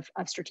ton of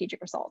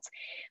strategic results.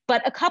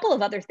 But a couple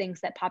of other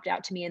things that popped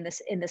out to me in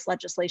this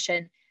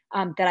legislation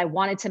that I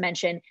wanted to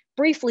mention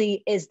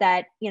briefly is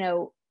that,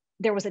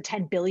 there was a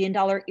 $10 billion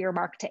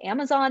earmark to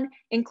Amazon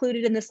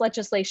included in this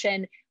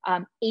legislation,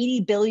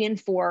 $80 billion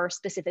for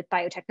specific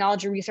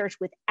biotechnology research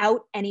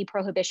without any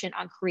prohibition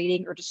on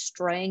creating or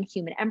destroying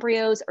human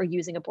embryos or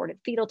using aborted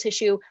fetal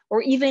tissue,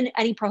 or even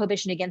any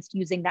prohibition against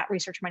using that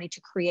research money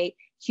to create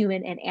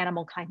human and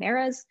animal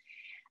chimeras.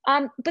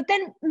 But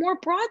then more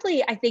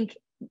broadly, I think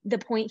the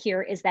point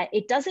here is that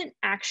it doesn't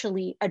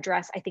actually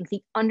address, I think,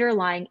 the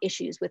underlying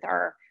issues with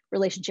our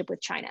relationship with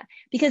China.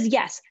 Because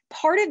yes,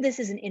 part of this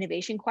is an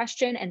innovation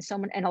question, and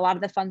a lot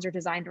of the funds are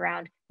designed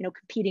around,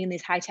 competing in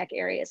these high-tech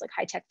areas like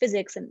high-tech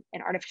physics and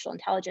artificial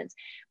intelligence.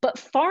 But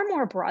far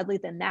more broadly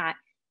than that,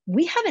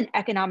 we have an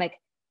economic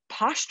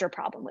posture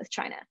problem with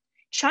China.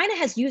 China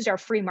has used our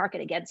free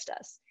market against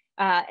us.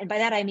 And by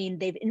that, I mean,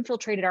 they've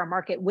infiltrated our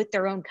market with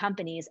their own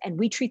companies, and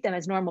we treat them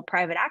as normal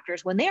private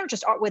actors when they are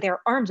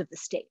they're arms of the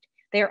state.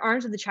 They are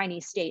arms of the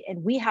Chinese state,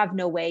 and we have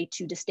no way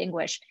to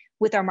distinguish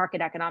with our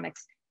market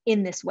economics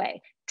in this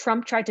way.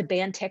 Trump tried to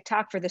ban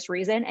TikTok for this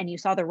reason, and you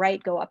saw the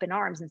right go up in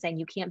arms and saying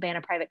you can't ban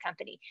a private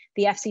company.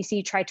 The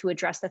FCC tried to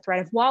address the threat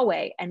of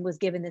Huawei and was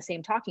given the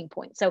same talking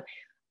point. So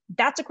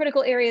that's a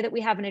critical area that we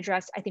haven't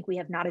addressed. I think we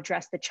have not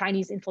addressed the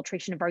Chinese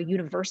infiltration of our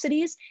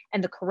universities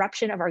and the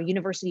corruption of our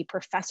university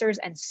professors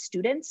and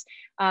students.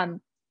 In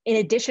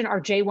addition, our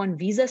J-1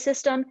 visa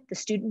system, the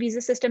student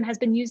visa system, has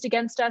been used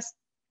against us.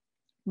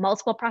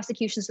 Multiple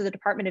prosecutions to the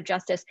Department of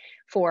Justice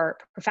for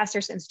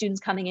professors and students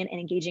coming in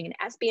and engaging in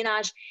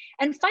espionage.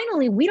 And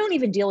finally, we don't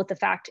even deal with the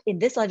fact in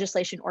this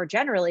legislation or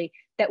generally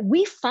that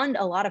we fund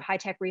a lot of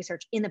high-tech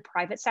research in the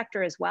private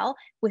sector as well,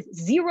 with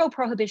zero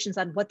prohibitions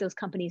on what those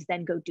companies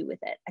then go do with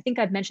it. I think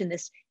I've mentioned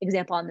this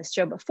example on this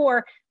show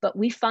before, but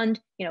we fund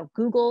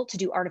Google to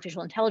do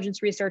artificial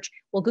intelligence research.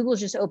 Well,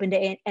 Google's just opened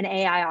an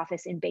AI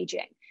office in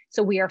Beijing.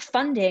 So we are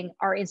funding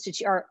our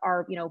institute,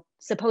 our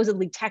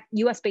supposedly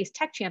US-based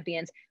tech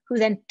champions, who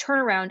then turn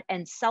around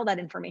and sell that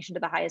information to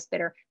the highest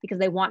bidder because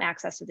they want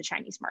access to the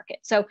Chinese market.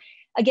 So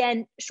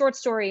again, short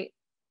story,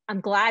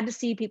 I'm glad to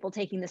see people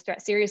taking this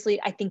threat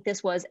seriously. I think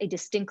this was a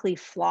distinctly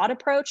flawed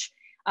approach.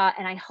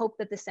 And I hope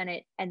that the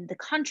Senate and the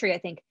country, I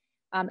think,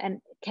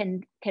 and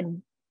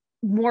can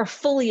more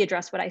fully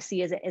address what I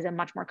see as a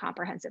much more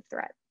comprehensive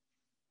threat.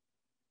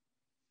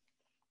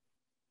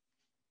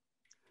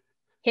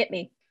 Hit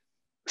me.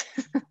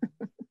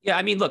 Yeah,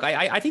 I mean, look,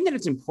 I think that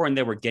it's important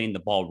that we're getting the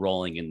ball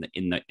rolling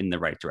in the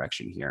right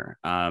direction here.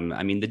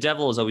 I mean, the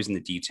devil is always in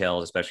the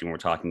details, especially when we're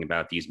talking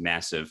about these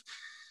massive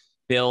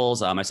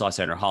bills. I saw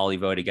Senator Hawley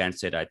vote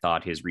against it. I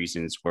thought his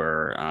reasons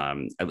were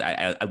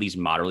at least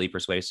moderately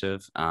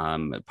persuasive,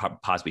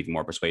 possibly even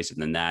more persuasive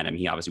than that. I mean,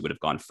 he obviously would have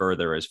gone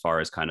further as far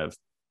as kind of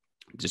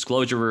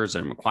disclosures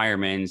and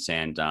requirements,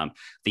 and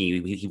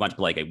he wanted to put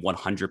like a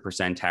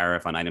 100%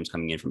 tariff on items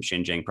coming in from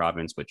Xinjiang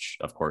province, which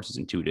of course is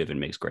intuitive and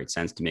makes great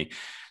sense to me.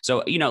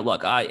 So, you know,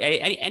 look,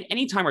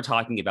 anytime we're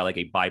talking about like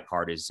a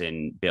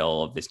bipartisan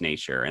bill of this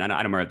nature, and I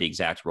don't remember the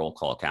exact roll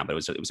call count, but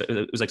it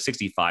was like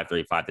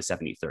 65-35 to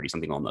 70-30,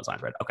 something along those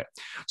lines, right? Okay.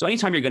 So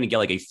anytime you're going to get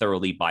like a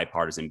thoroughly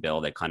bipartisan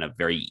bill that kind of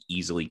very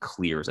easily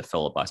clears a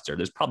filibuster,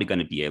 there's probably going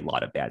to be a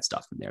lot of bad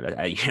stuff in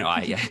there. You know,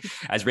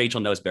 as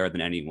Rachel knows better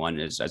than anyone,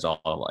 as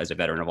a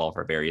veteran of all of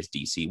our various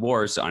DC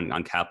wars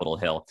on Capitol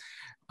Hill,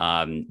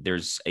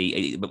 there's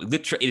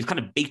it is kind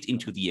of baked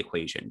into the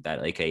equation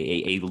that like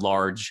a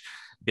large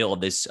bill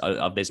of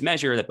this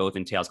measure that both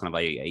entails kind of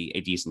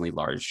a decently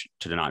large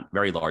to not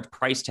very large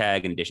price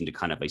tag, in addition to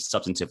kind of a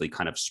substantively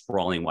kind of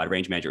sprawling wide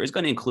range measure, is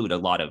going to include a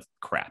lot of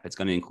crap. It's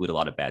going to include a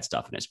lot of bad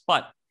stuff in this,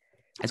 but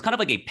it's kind of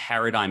like a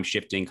paradigm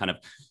shifting, kind of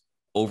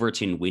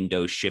Overton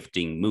window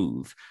shifting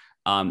move.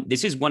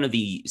 This is one of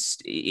the,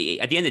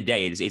 at the end of the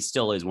day, it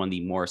still is one of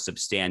the more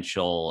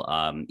substantial,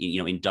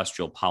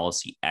 industrial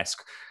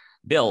policy-esque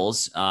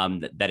bills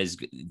that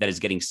is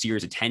getting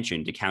serious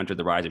attention to counter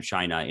the rise of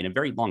China in a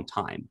very long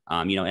time.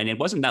 And it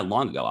wasn't that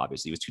long ago,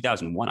 obviously. It was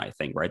 2001, I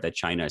think, right, that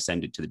China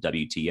ascended to the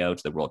WTO,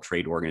 to the World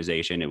Trade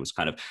Organization. It was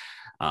kind of,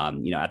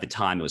 at the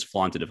time, it was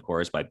flaunted, of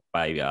course,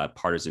 by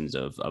partisans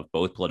of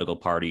both political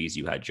parties.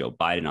 You had Joe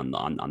Biden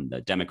on the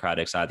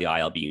Democratic side of the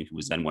aisle, who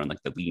was then one of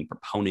like the leading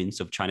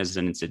proponents of China's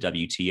ascendance to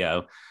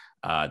WTO.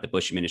 The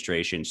Bush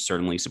administration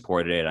certainly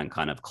supported it on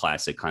kind of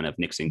classic kind of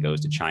Nixon goes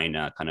to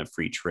China, kind of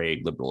free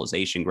trade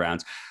liberalization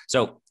grounds.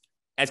 So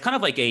it's kind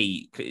of like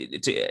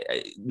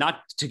not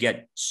to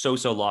get so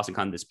lost in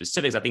kind of the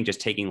specifics, I think just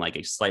taking like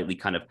a slightly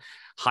kind of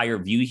higher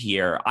view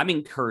here, I'm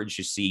encouraged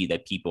to see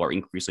that people are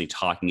increasingly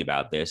talking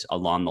about this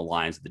along the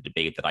lines of the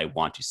debate that I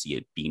want to see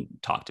it being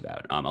talked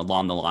about,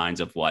 along the lines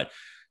of what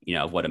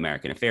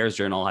American Affairs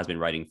Journal has been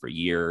writing for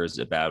years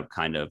about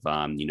kind of,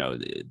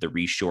 the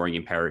reshoring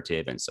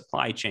imperative and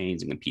supply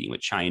chains and competing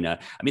with China.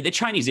 I mean, the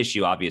Chinese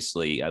issue,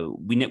 obviously,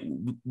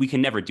 we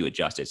can never do it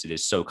justice. It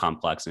is so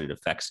complex and it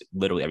affects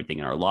literally everything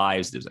in our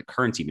lives. There's like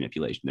currency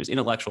manipulation. There's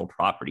intellectual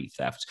property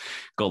theft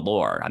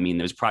galore. I mean,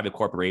 there's private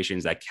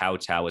corporations that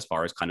kowtow as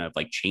far as kind of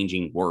like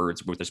changing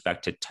words with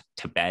respect to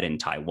Tibet and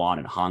Taiwan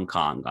and Hong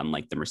Kong on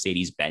like the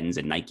Mercedes-Benz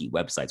and Nike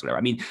websites, whatever.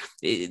 I mean,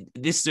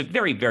 this is a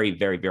very, very,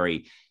 very,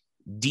 very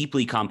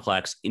deeply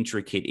complex,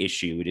 intricate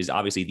issue. It is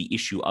obviously the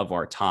issue of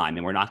our time,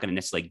 and we're not going to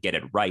necessarily get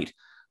it right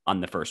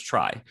on the first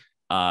try.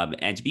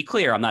 And to be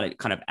clear, I'm not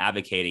kind of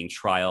advocating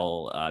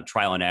trial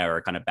and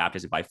error, kind of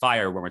baptism by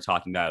fire when we're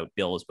talking about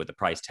bills with the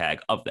price tag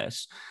of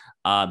this.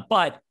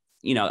 But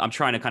I'm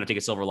trying to kind of take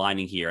a silver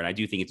lining here, and I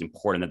do think it's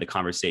important that the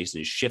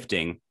conversation is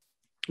shifting,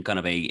 kind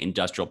of a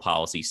industrial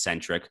policy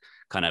centric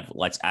kind of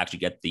let's actually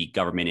get the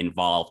government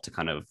involved to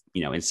kind of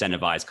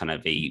incentivize kind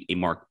of a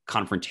more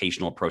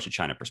confrontational approach to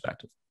China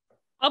perspective.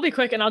 I'll be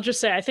quick and I'll just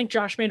say, I think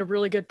Josh made a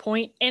really good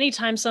point.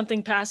 Anytime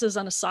something passes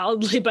on a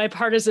solidly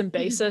bipartisan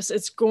basis,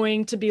 it's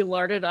going to be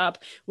larded up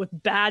with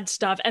bad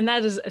stuff. And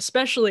that is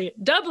especially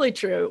doubly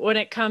true when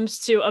it comes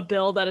to a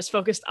bill that is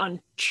focused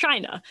on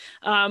China,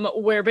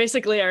 where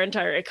basically our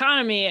entire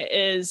economy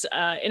is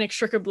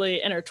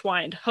inextricably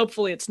intertwined.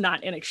 Hopefully it's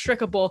not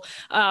inextricable,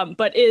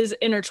 but is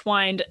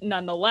intertwined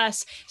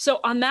nonetheless. So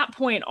on that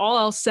point, all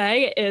I'll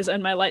say is,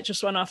 and my light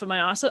just went off in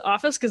my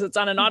office because it's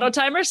on an auto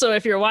timer. So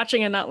if you're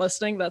watching and not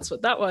listening, that's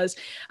what that was.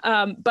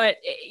 But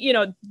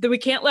we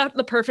can't let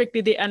the perfect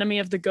be the enemy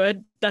of the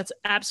good. That's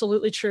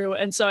absolutely true.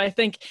 And so I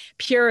think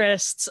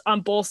purists on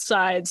both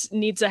sides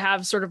need to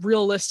have sort of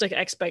realistic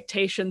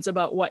expectations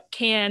about what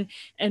can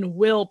and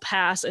will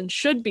pass and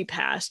should be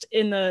passed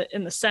in the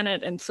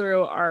Senate and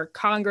through our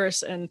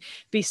Congress and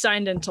be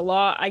signed into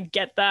law. I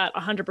get that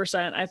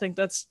 100%. I think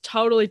that's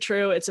totally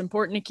true. It's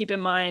important to keep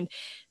in mind.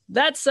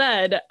 That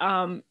said,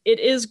 it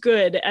is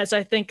good, as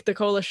I think the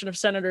coalition of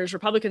senators,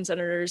 Republican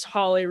senators,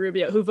 Hawley,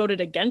 Rubio, who voted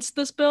against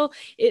this bill,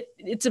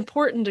 it's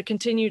important to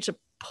continue to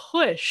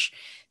push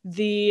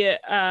the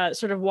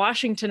sort of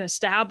Washington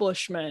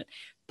establishment,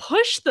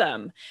 push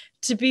them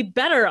to be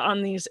better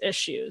on these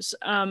issues.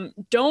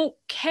 Don't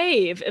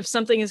cave if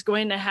something is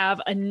going to have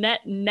a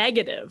net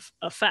negative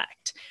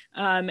effect.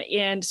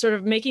 And sort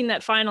of making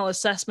that final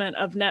assessment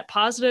of net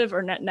positive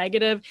or net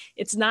negative,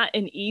 it's not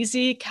an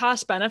easy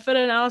cost benefit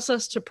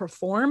analysis to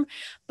perform,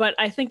 but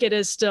I think it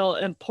is still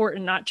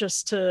important not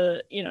just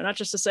to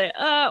say,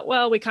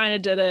 well, we kind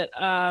of did it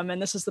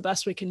and this is the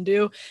best we can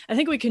do. I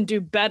think we can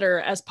do better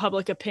as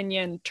public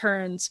opinion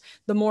turns.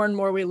 The more and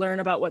more we learn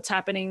about what's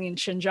happening in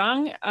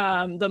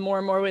Xinjiang, the more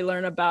and more we learn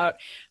learn about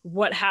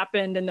what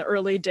happened in the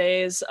early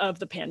days of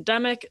the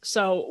pandemic.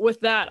 So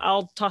with that,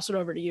 I'll toss it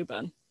over to you,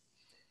 Ben.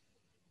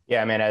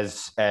 Yeah, I mean,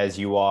 as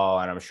you all,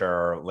 and I'm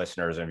sure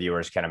listeners and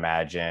viewers can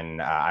imagine,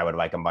 I would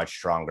like a much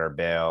stronger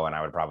bill, and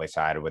I would probably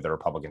side with the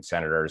Republican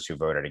senators who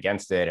voted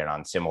against it, and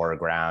on similar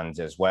grounds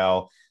as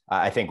well.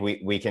 I think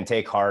we can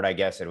take heart, I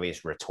guess, at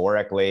least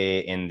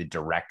rhetorically, in the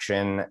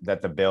direction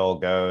that the bill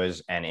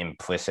goes, and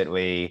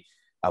implicitly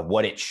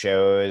what it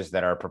shows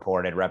that our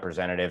purported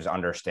representatives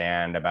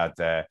understand about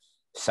the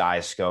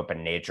size, scope,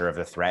 and nature of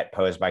the threat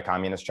posed by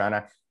Communist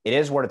China. It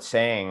is worth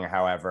saying,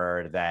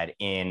 however, that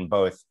in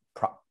both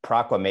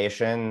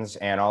proclamations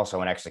and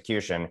also in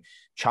execution,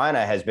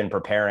 China has been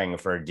preparing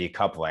for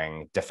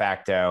decoupling de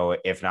facto,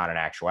 if not in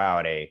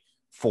actuality,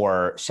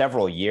 for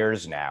several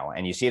years now.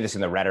 And you see this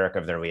in the rhetoric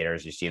of their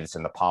leaders. You see this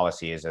in the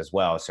policies as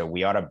well. So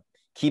we ought to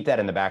keep that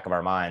in the back of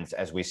our minds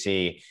as we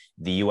see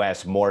the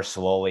US more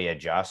slowly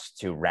adjust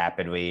to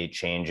rapidly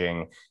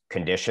changing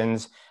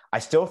conditions. I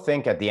still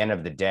think at the end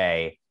of the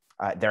day,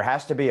 there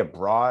has to be a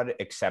broad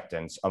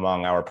acceptance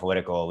among our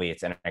political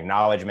elites and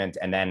acknowledgement,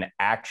 and then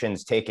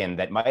actions taken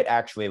that might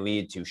actually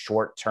lead to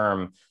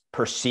short-term,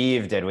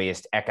 perceived at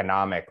least,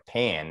 economic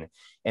pain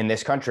in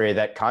this country,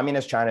 that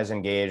Communist China is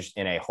engaged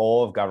in a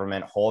whole of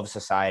government, whole of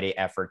society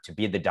effort to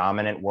be the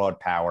dominant world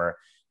power,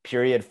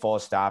 period, full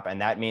stop.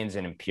 And that means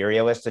an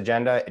imperialist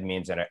agenda. It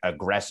means an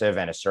aggressive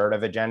and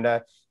assertive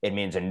agenda. It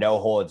means a no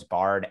holds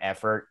barred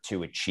effort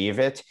to achieve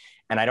it.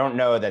 And I don't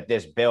know that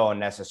this bill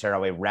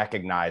necessarily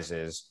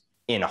recognizes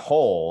in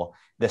whole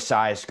the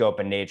size, scope,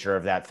 and nature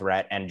of that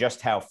threat, and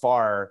just how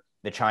far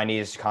the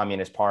Chinese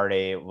Communist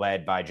Party,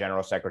 led by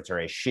General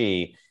Secretary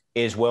Xi,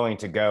 is willing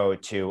to go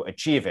to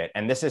achieve it.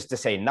 And this is to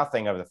say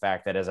nothing of the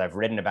fact that, as I've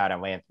written about at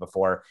length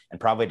before,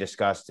 and probably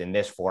discussed in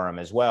this forum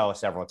as well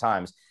several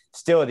times,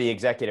 still the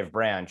executive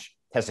branch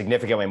has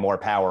significantly more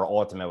power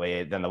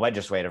ultimately than the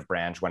legislative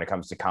branch when it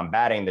comes to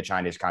combating the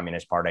Chinese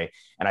Communist Party.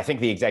 And I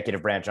think the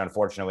executive branch,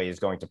 unfortunately, is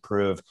going to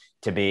prove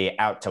to be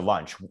out to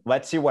lunch.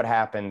 Let's see what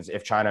happens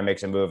if China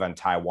makes a move on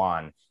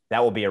Taiwan.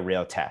 That will be a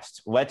real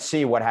test. Let's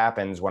see what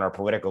happens when our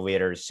political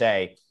leaders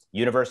say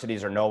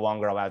universities are no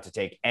longer allowed to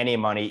take any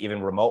money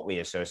even remotely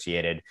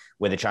associated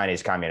with the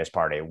Chinese Communist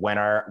Party, when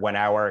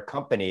our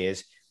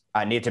companies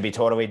need to be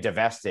totally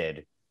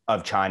divested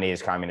of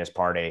Chinese Communist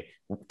Party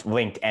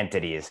linked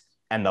entities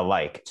and the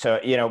like. So,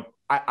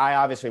 I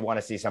obviously want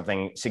to see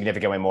something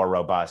significantly more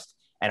robust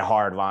and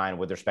hard line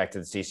with respect to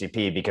the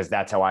CCP, because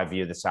that's how I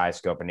view the size,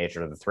 scope, and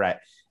nature of the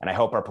threat. And I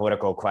hope our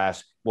political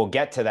class will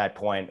get to that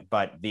point.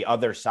 But the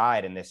other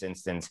side in this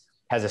instance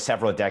has a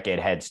several decade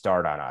head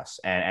start on us.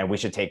 And we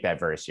should take that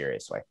very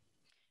seriously.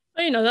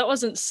 Well, that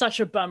wasn't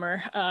such a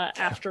bummer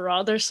after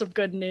all. There's some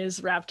good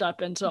news wrapped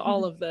up into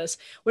all of this.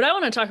 What I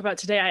want to talk about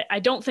today, I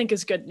don't think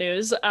is good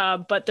news,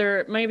 but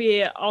there may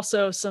be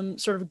also some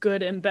sort of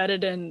good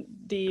embedded in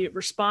the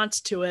response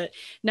to it.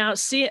 Now,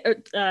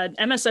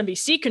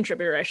 MSNBC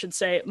contributor, I should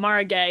say,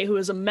 Mara Gay, who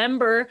is a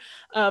member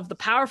of the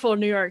powerful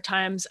New York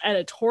Times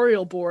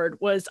editorial board,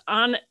 was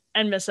on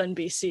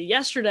MSNBC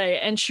yesterday,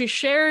 and she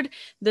shared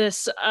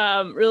this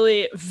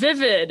really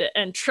vivid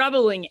and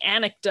troubling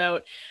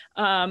anecdote.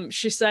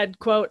 She said,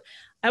 quote,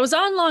 "I was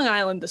on Long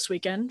Island this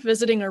weekend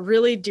visiting a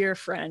really dear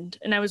friend,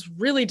 and I was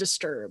really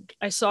disturbed.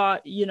 I saw,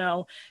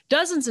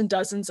 dozens and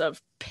dozens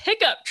of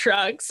pickup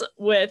trucks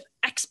with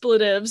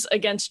expletives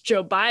against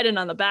Joe Biden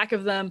on the back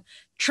of them,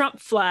 Trump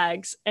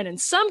flags, and in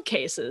some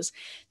cases,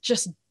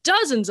 just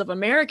dozens of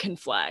American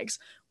flags,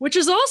 which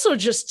is also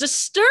just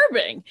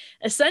disturbing.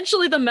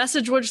 Essentially, the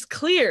message was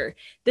clear.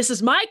 This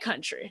is my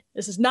country.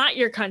 This is not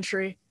your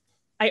country.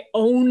 I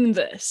own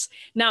this."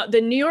 Now,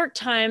 the New York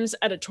Times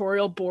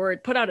editorial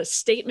board put out a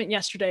statement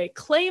yesterday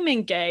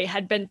claiming Gay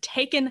had been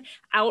taken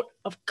out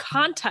of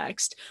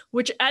context,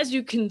 which, as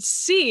you can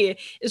see,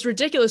 is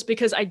ridiculous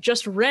because I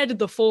just read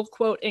the full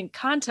quote in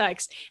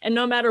context. And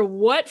no matter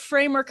what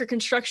framework or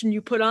construction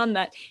you put on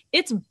that,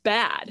 it's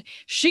bad.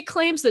 She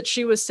claims that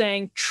she was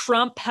saying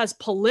Trump has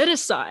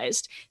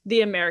politicized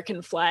the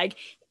American flag.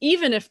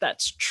 Even if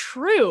that's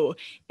true,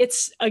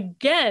 it's,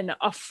 again,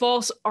 a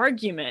false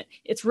argument.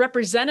 It's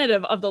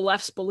representative of the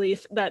left's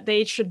belief that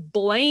they should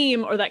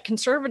blame, or that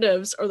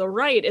conservatives or the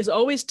right is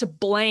always to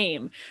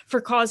blame for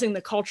causing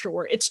the culture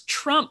war. It's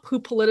Trump who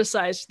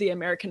politicized the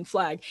American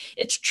flag.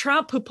 It's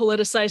Trump who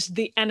politicized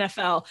the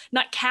NFL,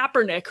 not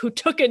Kaepernick, who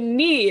took a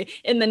knee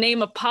in the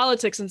name of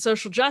politics and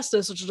social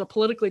justice, which is a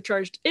politically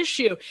charged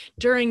issue,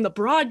 during the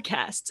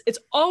broadcasts. It's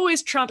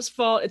always Trump's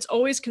fault. It's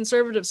always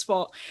conservatives'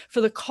 fault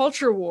for the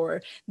culture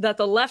war that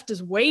the left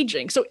is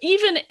waging. So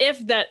even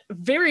if that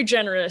very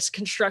generous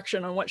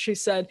construction on what she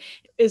said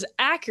is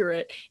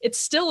accurate, it's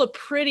still a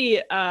pretty,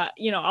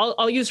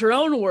 I'll use her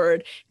own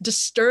word,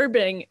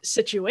 disturbing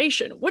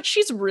situation. What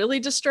she's really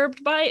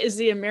disturbed by is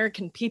the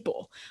American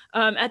people.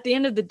 At the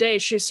end of the day,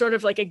 she's sort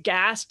of like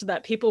aghast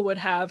that people would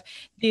have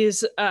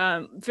these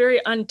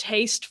very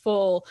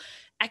untasteful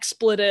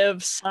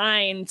expletive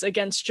signs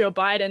against Joe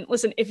Biden.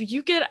 Listen, if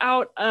you get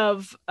out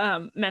of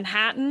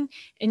Manhattan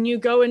and you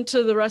go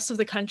into the rest of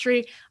the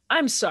country,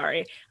 I'm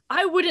sorry.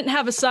 I wouldn't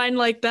have a sign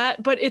like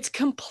that, but it's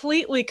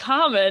completely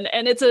common.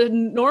 And it's a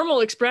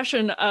normal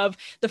expression of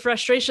the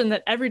frustration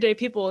that everyday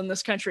people in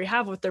this country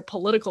have with their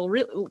political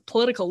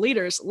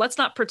leaders. Let's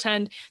not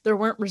pretend there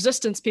weren't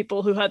resistance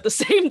people who had the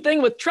same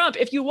thing with Trump.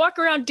 If you walk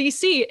around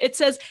DC, it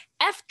says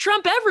F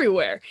Trump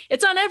everywhere.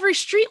 It's on every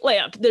street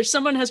lamp.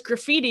 Someone has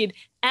graffitied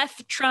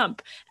F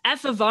Trump,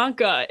 F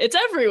Ivanka. It's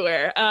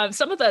everywhere.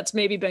 Some of that's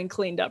maybe been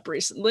cleaned up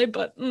recently,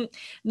 but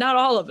not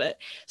all of it.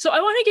 So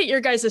I want to get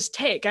your guys'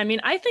 take. I mean,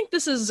 I think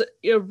this is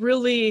a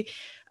really,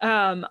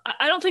 I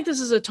don't think this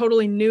is a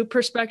totally new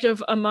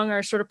perspective among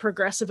our sort of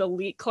progressive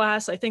elite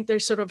class. I think they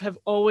sort of have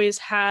always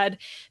had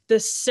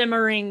this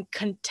simmering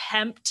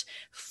contempt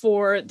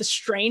for the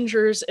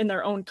strangers in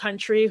their own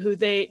country who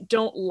they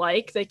don't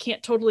like. They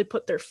can't totally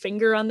put their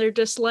finger on their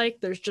dislike.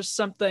 There's just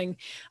something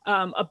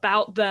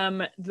about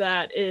them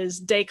that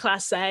is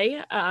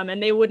déclassé,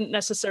 and they wouldn't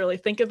necessarily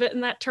think of it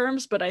in that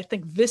terms, but I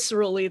think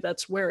viscerally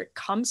that's where it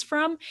comes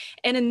from.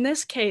 And in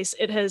this case,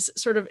 it has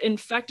sort of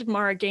infected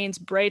Mara Gay's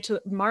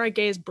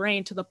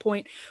brain to the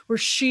point where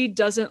she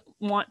doesn't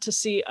want to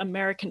see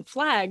American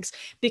flags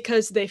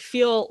because they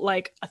feel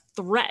like a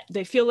threat.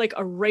 They feel like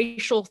a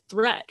racial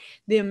threat.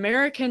 The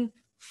American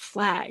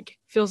flag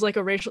feels like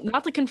a racial,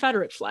 not the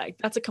Confederate flag.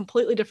 That's a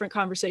completely different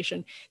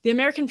conversation. The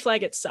American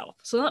flag itself.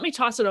 So let me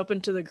toss it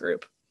open to the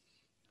group.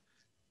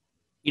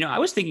 You know, I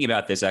was thinking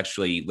about this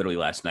actually literally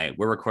last night.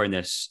 We're recording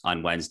this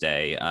on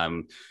Wednesday.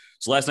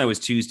 So last night was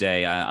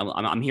Tuesday.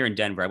 I'm here in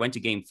Denver. I went to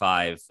Game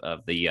 5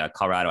 of the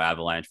Colorado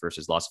Avalanche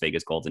versus Las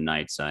Vegas Golden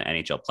Knights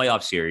NHL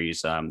playoff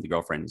series. The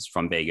girlfriend's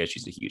from Vegas.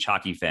 She's a huge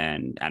hockey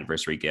fan,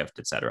 anniversary gift,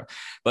 etc.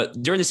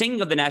 But during the singing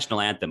of the national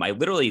anthem, I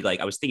literally,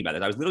 I was thinking about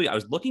this. I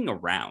was looking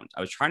around.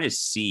 I was trying to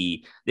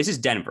see, this is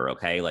Denver,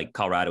 okay? Like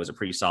Colorado is a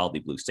pretty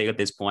solidly blue state at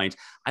this point.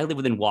 I live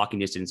within walking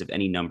distance of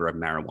any number of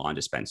marijuana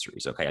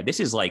dispensaries, okay? This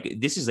is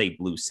a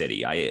blue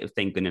city.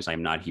 Thank goodness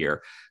I'm not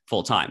here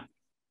full time.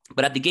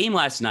 But at the game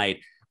last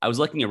night, I was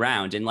looking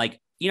around and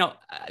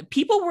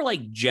people were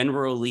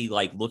generally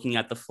looking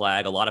at the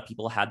flag. A lot of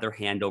people had their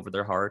hand over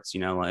their hearts,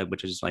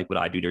 which is what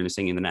I do during the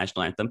singing of the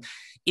national anthem.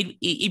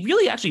 It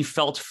really actually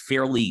felt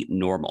fairly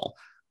normal.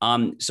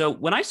 So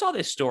when I saw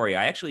this story,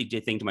 I actually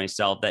did think to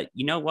myself that,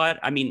 you know what?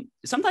 I mean,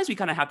 sometimes we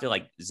kind of have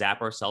to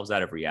zap ourselves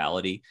out of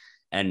reality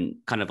and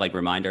kind of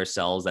remind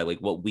ourselves that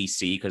what we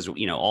see, because,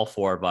 all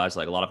four of us,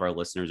 a lot of our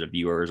listeners or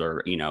viewers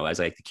are, as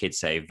the kids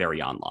say,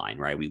 very online,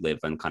 right? We live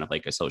in kind of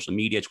a social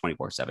media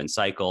 24/7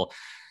 cycle.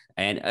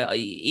 And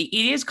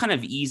it is kind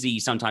of easy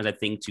sometimes, I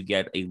think, to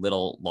get a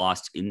little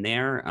lost in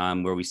there,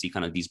 where we see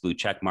kind of these blue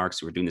check marks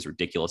who are doing this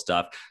ridiculous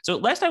stuff. So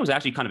last night was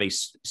actually kind of a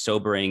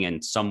sobering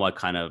and somewhat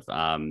kind of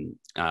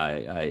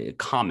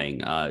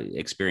calming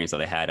experience that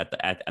I had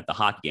at the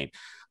hockey game.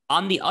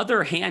 On the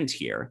other hand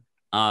here,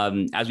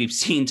 as we've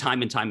seen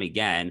time and time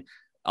again,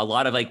 a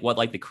lot of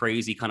what the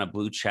crazy kind of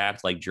blue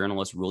checked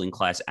journalists, ruling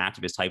class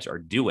activist types are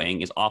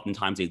doing is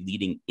oftentimes a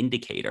leading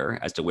indicator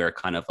as to where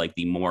kind of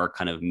the more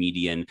kind of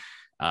median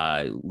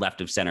left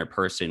of center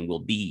person will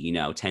be,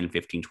 10,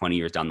 15, 20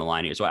 years down the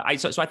line here. So I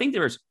think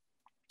there's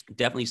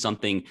definitely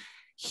something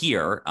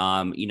here.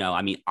 I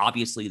mean,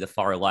 obviously the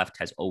far left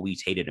has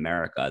always hated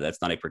America.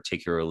 That's not a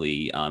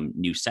particularly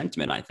new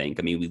sentiment, I think.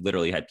 I mean, we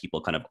literally had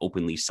people kind of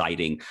openly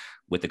siding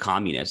with the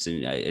communists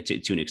and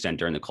to an extent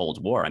during the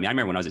Cold War. I mean, I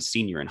remember when I was a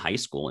senior in high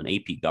school in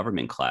AP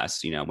government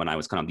class, when I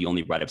was kind of the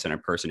only right of center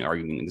person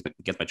arguing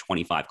against my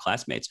 25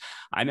 classmates.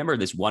 I remember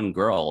this one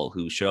girl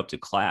who showed up to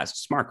class,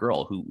 smart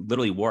girl, who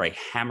literally wore a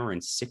hammer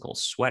and sickle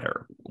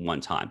sweater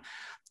one time.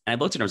 And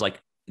I looked at her, I was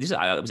like,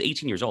 I was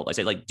 18 years old. I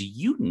said, do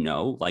you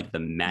know, the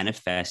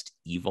manifest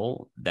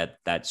evil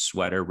that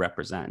sweater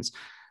represents?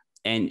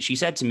 And she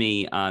said to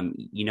me,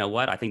 you know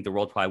what? I think the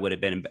world probably would have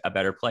been a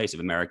better place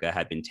if America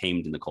had been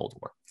tamed in the Cold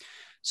War.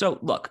 So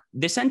look,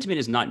 this sentiment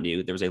is not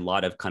new. There was a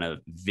lot of kind of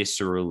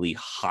viscerally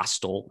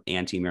hostile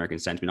anti-American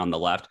sentiment on the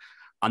left.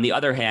 On the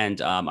other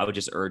hand, I would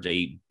just urge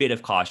a bit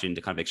of caution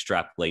to kind of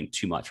extrapolate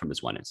too much from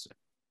this one incident.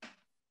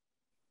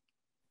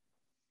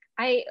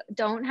 I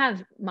don't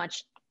have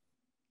much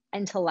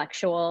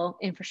intellectual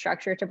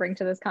infrastructure to bring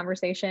to this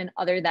conversation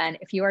other than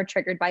if you are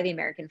triggered by the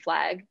American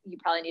flag, you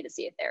probably need to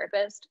see a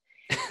therapist.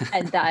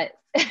 And that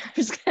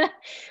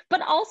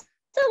but also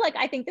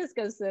I think this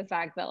goes to the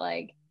fact that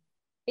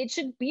it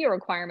should be a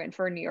requirement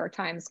for New York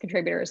Times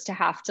contributors to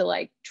have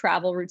to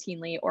travel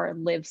routinely or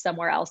live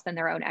somewhere else than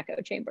their own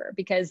echo chamber,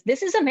 because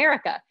this is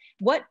America.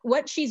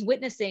 What she's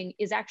witnessing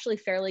is actually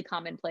fairly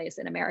commonplace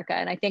in America.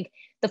 And I think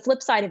the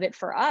flip side of it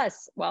for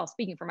us, well,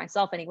 speaking for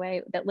myself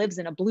anyway, that lives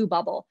in a blue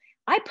bubble,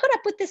 I put up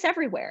with this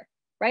everywhere,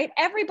 right?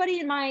 Everybody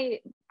in my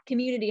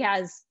community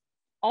has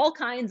all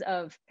kinds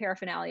of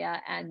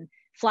paraphernalia and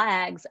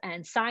flags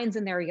and signs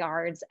in their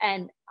yards.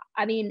 And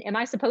I mean, am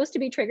I supposed to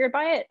be triggered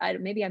by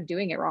it? Maybe I'm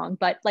doing it wrong,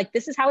 but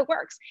this is how it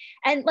works.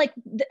 And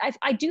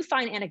I do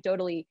find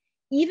anecdotally,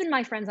 even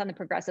my friends on the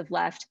progressive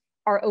left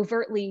are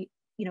overtly,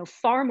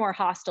 far more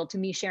hostile to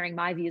me sharing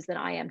my views than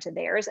I am to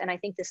theirs. And I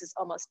think this is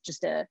almost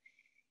just a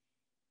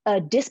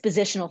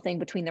dispositional thing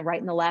between the right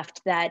and the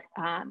left that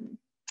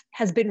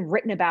has been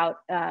written about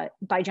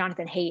by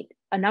Jonathan Haidt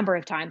a number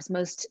of times,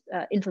 most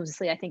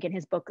infamously, I think, in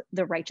his book,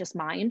 The Righteous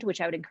Mind,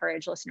 which I would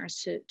encourage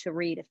listeners to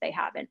read if they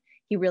haven't.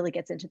 He really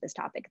gets into this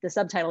topic. The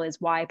subtitle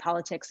is Why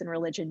Politics and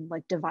Religion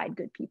Like Divide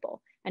Good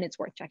People, and it's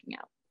worth checking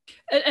out.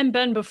 And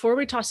Ben, before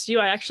we toss to you,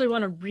 I actually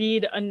want to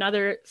read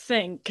another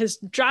thing, because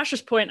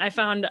Josh's point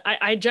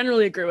I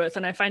generally agree with,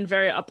 and I find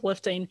very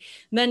uplifting.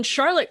 And then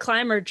Charlotte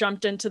Clymer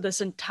jumped into this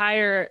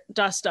entire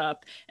dust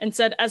up and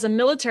said, as a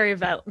military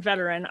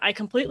veteran, I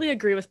completely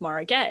agree with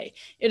Mara Gay.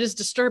 It is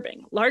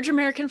disturbing. Large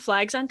American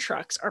flags on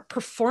trucks are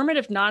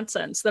performative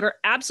nonsense that are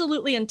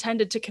absolutely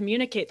intended to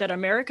communicate that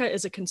America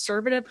is a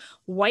conservative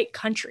white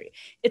country.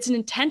 It's an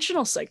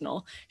intentional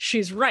signal.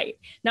 She's right.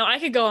 Now, I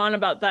could go on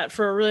about that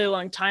for a really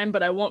long time,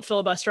 but I won't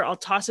filibuster. I'll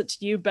toss it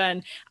to you,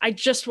 Ben. I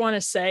just want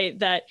to say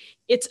that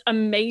it's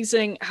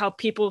amazing how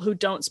people who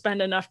don't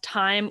spend enough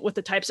time with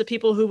the types of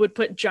people who would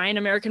put giant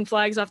American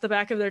flags off the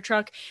back of their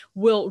truck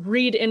will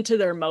read into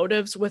their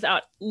motives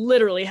without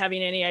literally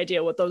having any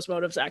idea what those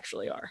motives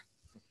actually are.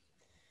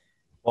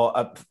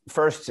 Well,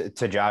 first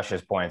to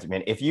Josh's point, I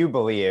mean, if you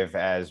believe,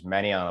 as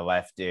many on the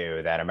left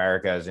do, that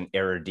America is an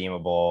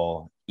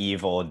irredeemable,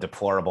 evil,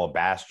 deplorable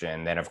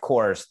bastion, then of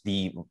course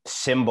the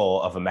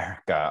symbol of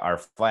America, our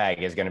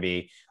flag, is going to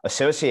be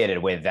associated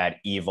with that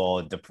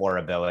evil,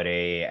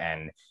 deplorability,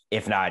 and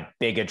if not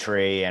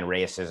bigotry and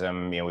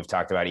racism. You know, we've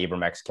talked about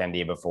Ibram X.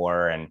 Kendi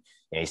before, and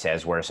he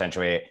says we're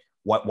essentially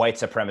what white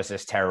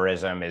supremacist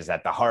terrorism is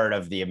at the heart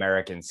of the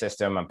American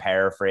system. I'm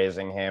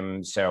paraphrasing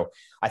him. So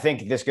I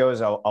think this goes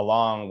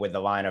along with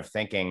the line of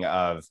thinking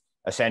of,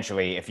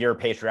 essentially, if you're a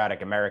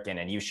patriotic American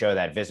and you show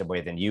that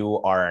visibly, then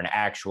you are an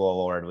actual,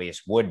 or at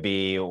least would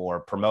be,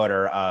 or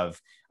promoter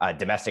of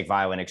domestic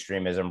violent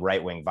extremism,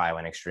 right-wing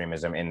violent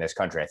extremism in this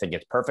country. I think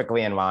it's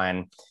perfectly in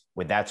line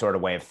with that sort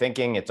of way of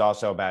thinking. It's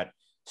also about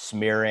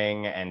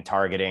smearing and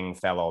targeting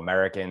fellow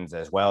Americans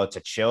as well, to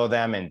chill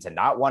them into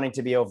not wanting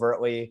to be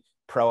overtly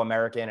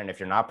pro-American. And if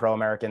you're not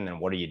pro-American, then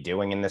what are you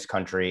doing in this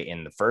country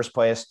in the first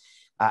place?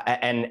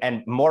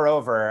 And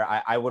moreover,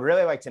 I would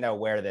really like to know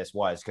where this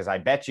was, because I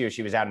bet you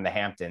she was out in the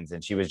Hamptons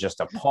and she was just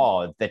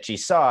appalled that she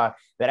saw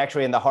that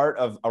actually in the heart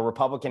of a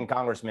Republican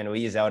Congressman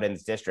Lee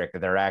Zeldin's district, that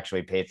there are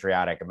actually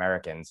patriotic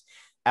Americans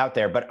out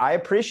there. But I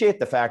appreciate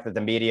the fact that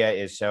the media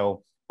is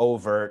so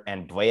overt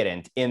and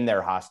blatant in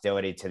their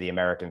hostility to the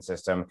American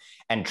system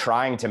and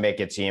trying to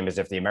make it seem as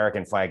if the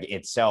American flag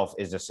itself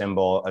is a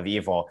symbol of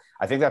evil.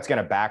 I think that's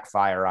going to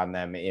backfire on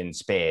them in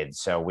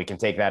spades. So we can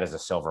take that as a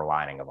silver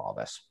lining of all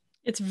this.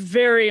 It's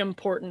very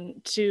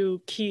important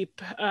to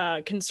keep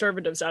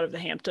conservatives out of the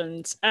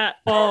Hamptons at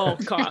all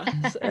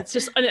costs. It's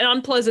just an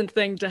unpleasant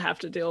thing to have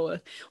to deal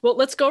with. Well,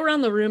 let's go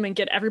around the room and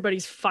get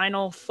everybody's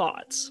final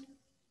thoughts.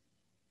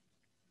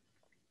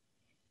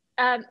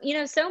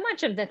 So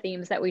much of the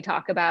themes that we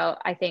talk about,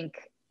 I think,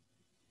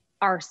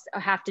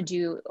 have to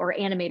do or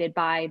animated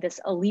by this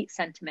elite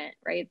sentiment,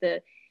 right?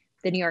 The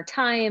New York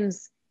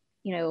Times,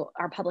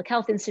 our public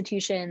health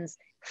institutions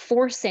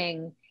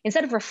forcing,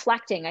 instead of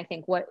reflecting, I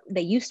think what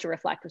they used to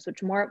reflect was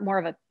more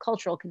of a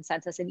cultural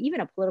consensus and even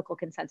a political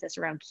consensus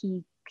around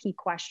key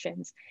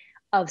questions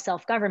of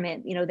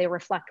self-government. They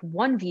reflect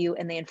one view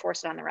and they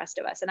enforce it on the rest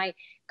of us. And I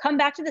come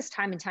back to this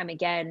time and time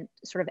again,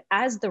 sort of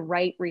as the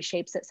right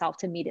reshapes itself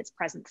to meet its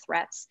present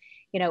threats.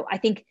 I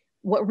think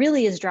what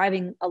really is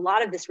driving a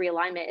lot of this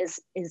realignment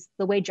is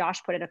the way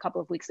Josh put it a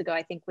couple of weeks ago,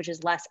 I think, which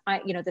is less,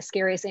 the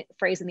scariest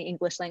phrase in the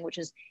English language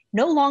is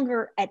no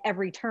longer at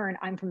every turn,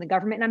 I'm from the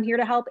government and I'm here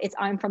to help. It's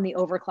I'm from the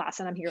overclass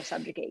and I'm here to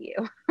subjugate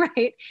you,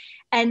 right?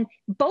 And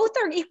both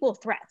are equal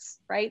threats,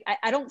 right?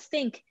 I don't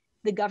think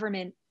the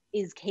government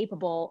is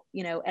capable,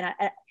 and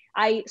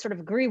I sort of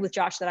agree with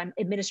Josh that I'm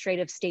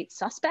administrative state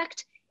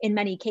suspect in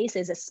many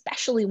cases,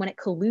 especially when it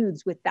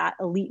colludes with that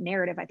elite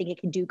narrative. I think it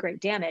can do great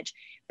damage.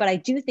 But I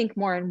do think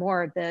more and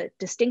more the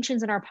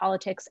distinctions in our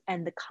politics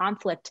and the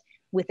conflict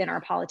within our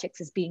politics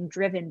is being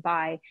driven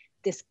by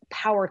this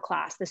power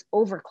class, this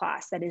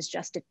overclass that is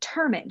just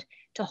determined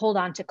to hold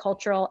on to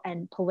cultural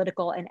and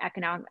political and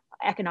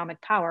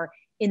economic power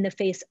in the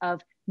face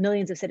of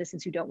millions of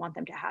citizens who don't want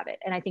them to have it.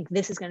 And I think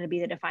this is going to be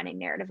the defining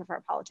narrative of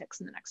our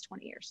politics in the next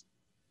 20 years.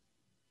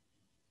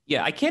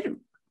 Yeah, I can't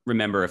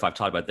remember if I've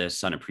talked about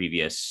this on a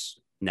previous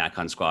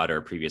NatCon squad or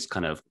a previous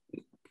kind of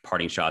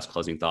parting shots,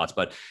 closing thoughts.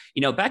 But,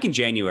 back in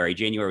January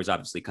was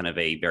obviously kind of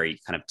a very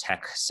kind of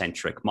tech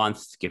centric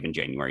month, given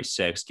January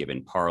 6th,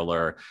 given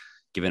Parler,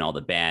 given all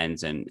the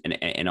bans and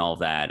all of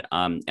that.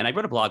 And I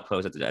wrote a blog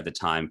post at the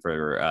time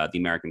for the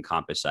American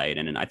Compass site.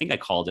 And I think I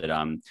called it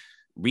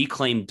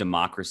Reclaim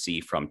Democracy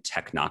from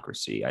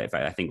Technocracy,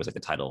 I think was like the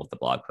title of the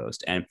blog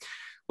post. And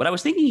what I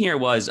was thinking here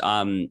was,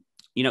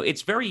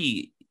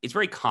 it's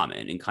very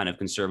common in kind of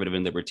conservative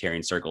and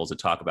libertarian circles to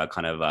talk about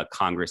kind of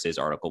Congress's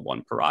Article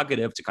 1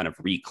 prerogative to kind of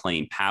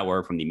reclaim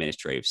power from the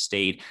administrative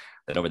state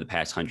that over the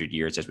past 100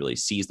 years has really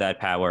seized that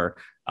power.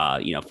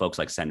 Folks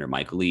like Senator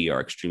Mike Lee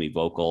are extremely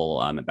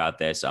vocal about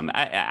this,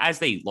 as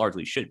they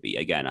largely should be.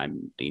 Again,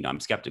 I'm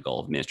skeptical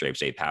of administrative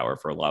state power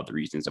for a lot of the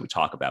reasons that we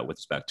talk about with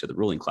respect to the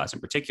ruling class in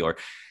particular.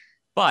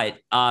 But,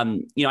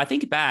 I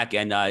think back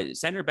and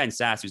Senator Ben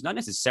Sasse, who's not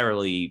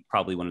necessarily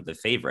probably one of the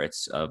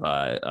favorites of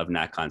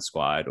NatCon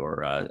Squad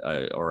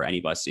or any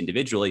of us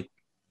individually,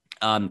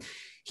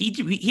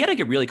 he had like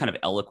a really kind of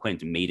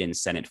eloquent maiden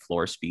Senate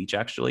floor speech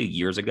actually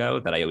years ago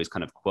that I always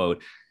kind of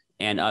quote.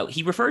 And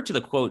he referred to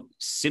the, quote,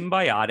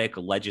 symbiotic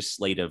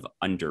legislative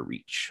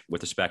underreach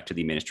with respect to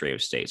the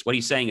administrative states. What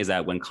he's saying is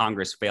that when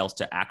Congress fails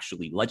to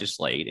actually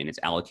legislate in its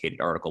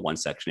allocated Article 1,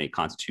 Section 8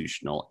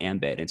 constitutional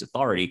ambit, its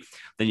authority,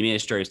 then the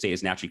administrative state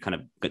is naturally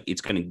it's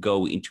going to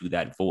go into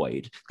that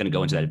void, it's going to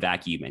go into that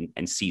vacuum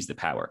and seize the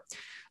power.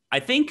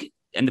 I think,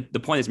 and the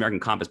point this American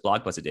Compass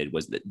blog post did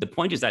was that the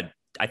point is that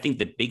I think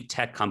the big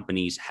tech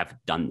companies have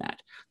done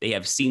that. They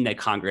have seen that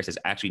Congress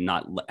has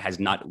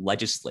not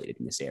legislated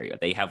in this area.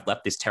 They have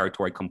left this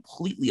territory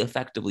completely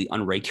effectively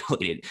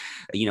unregulated,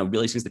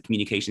 really since the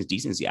Communications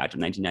Decency Act of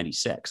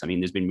 1996. I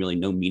mean, there's been really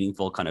no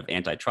meaningful kind of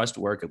antitrust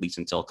work, at least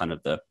until kind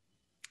of the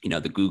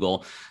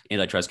Google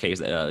antitrust case,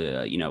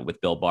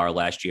 with Bill Barr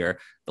last year.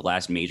 The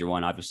last major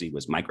one, obviously,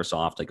 was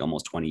Microsoft, like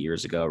almost 20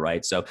 years ago,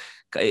 right? So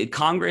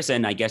Congress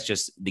and I guess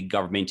just the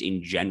government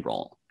in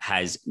general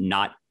has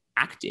not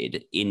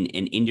acted in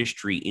an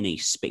industry, in a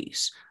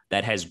space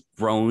that has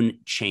grown,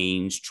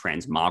 changed,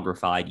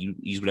 transmogrified, you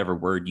use whatever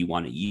word you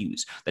want to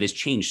use, that has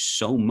changed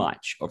so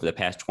much over the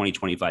past 20,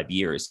 25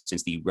 years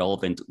since the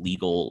relevant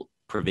legal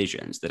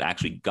provisions that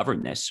actually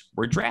govern this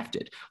were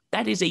drafted.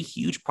 That is a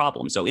huge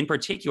problem. So in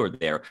particular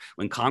there,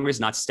 when Congress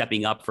is not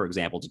stepping up, for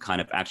example, to kind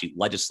of actually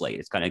legislate,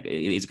 it's going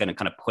to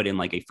kind of put in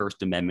like a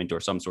First Amendment or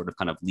some sort of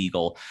kind of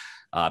legal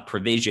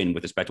provision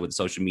with respect to what the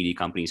social media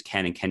companies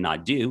can and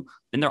cannot do,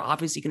 then they're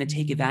obviously going to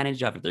take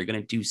advantage of it. They're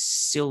going to do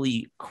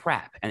silly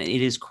crap. And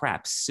it is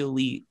crap,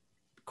 silly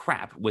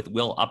crap with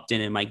Will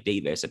Upton and Mike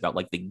Davis about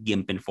like the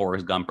GIMP and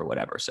Forrest Gump or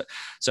whatever.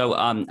 So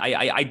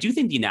I do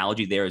think the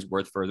analogy there is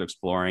worth further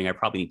exploring. I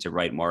probably need to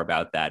write more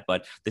about that.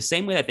 But the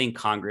same way I think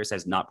Congress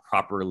has not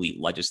properly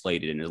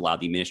legislated and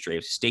allowed the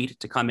administrative state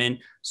to come in,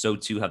 so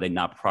too have they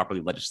not properly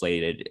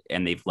legislated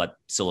and they've let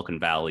Silicon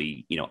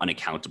Valley,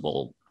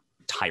 unaccountable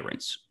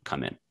tyrants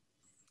come in.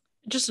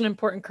 Just an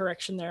important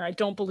correction there. I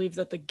don't believe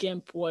that the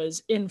GIMP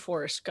was in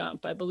Forrest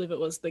Gump. I believe it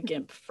was the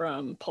GIMP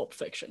from Pulp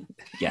Fiction.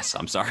 Yes,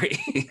 I'm sorry.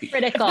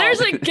 Critical. There's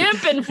a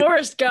GIMP in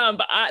Forrest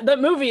Gump. The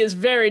movie is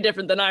very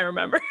different than I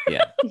remember.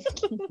 Yeah.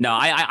 No,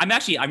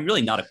 I'm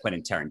really not a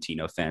Quentin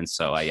Tarantino fan,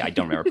 so I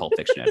don't remember Pulp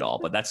Fiction at all.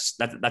 But that's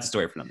a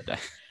story for another day.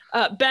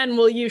 Ben,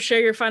 will you share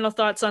your final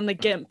thoughts on the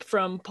GIMP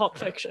from Pulp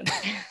Fiction?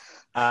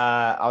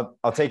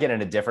 I'll take it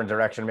in a different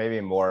direction,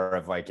 maybe more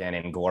of like an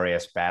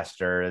Inglorious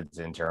Bastards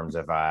in terms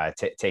of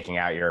taking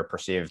out your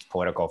perceived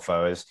political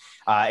foes.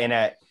 In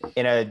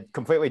a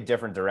completely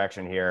different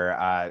direction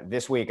here,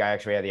 this week I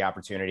actually had the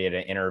opportunity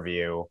to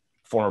interview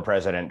former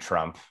President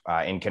Trump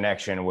in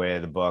connection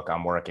with a book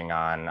I'm working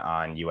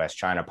on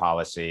U.S.-China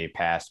policy,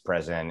 past,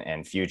 present,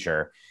 and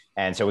future.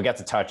 And so we got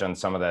to touch on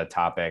some of the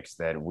topics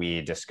that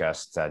we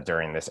discussed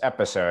during this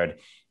episode.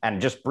 And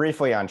just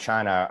briefly on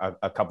China,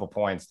 a couple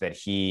points that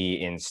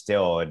he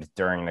instilled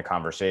during the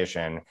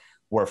conversation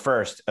were,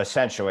 first,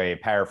 essentially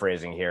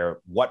paraphrasing here,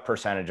 what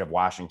percentage of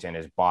Washington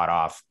is bought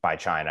off by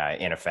China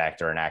in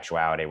effect or in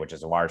actuality, which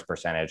is a large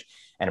percentage.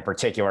 And in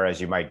particular,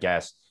 as you might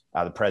guess,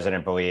 the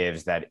president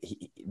believes that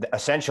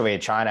essentially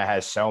China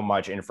has so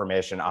much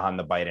information on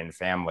the Biden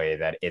family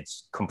that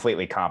it's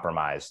completely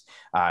compromised,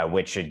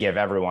 which should give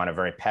everyone a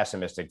very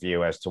pessimistic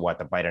view as to what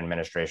the Biden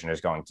administration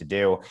is going to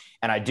do.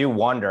 And I do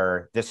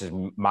wonder, this is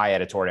my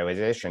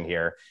editorialization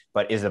here,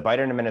 but is the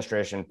Biden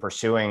administration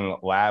pursuing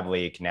lab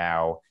leak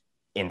now,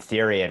 in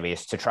theory at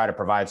least, to try to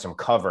provide some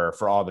cover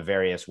for all the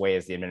various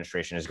ways the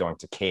administration is going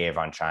to cave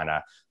on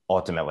China?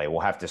 Ultimately,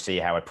 we'll have to see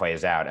how it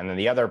plays out. And then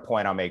the other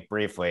point I'll make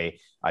briefly,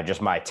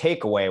 just my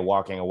takeaway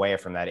walking away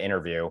from that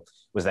interview,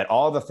 was that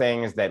all the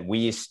things that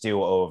we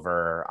stew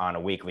over on a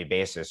weekly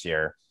basis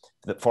here,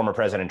 the former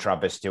President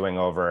Trump is stewing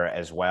over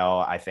as well.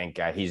 I think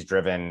he's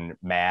driven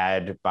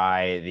mad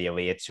by the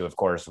elites who, of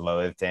course,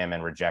 loathed him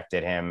and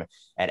rejected him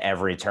at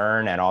every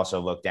turn and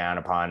also looked down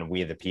upon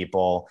we the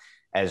people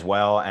as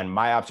well. And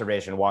my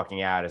observation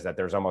walking out is that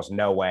there's almost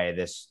no way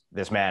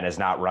this man is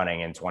not running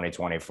in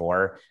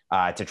 2024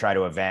 to try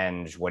to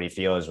avenge what he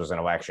feels was an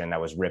election that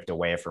was ripped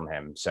away from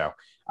him. So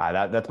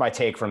that's my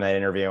take from that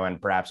interview.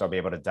 And perhaps I'll be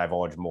able to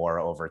divulge more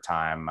over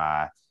time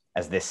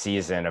as this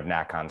season of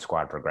NatCon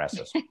Squad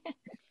progresses.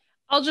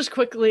 I'll just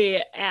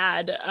quickly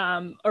add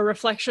a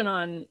reflection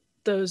on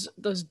those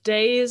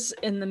days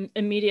in the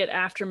immediate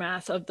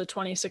aftermath of the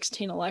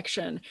 2016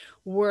 election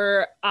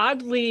were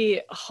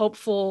oddly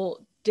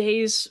hopeful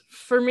days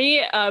for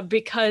me,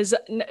 because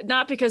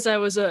not because I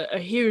was a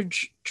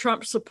huge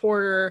Trump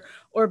supporter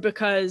or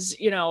because,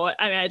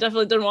 I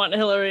definitely didn't want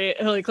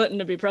Hillary Clinton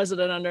to be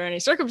president under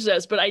any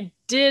circumstance, but I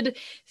did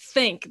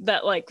think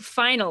that, like,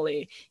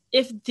 finally,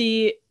 if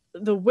the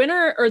the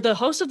winner or the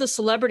host of the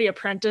Celebrity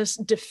Apprentice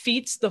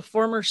defeats the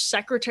former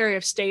Secretary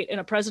of State in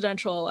a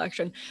presidential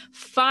election,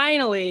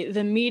 finally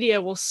the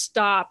media will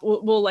stop,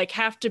 will like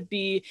have to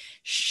be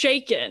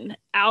shaken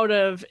out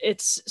of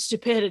its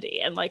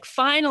stupidity. And like,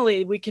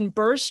 finally we can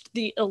burst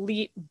the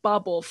elite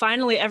bubble.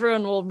 Finally,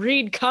 everyone will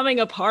read Coming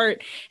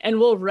Apart and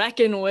will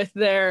reckon with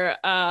their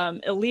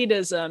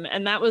elitism.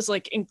 And that was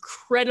like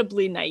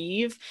incredibly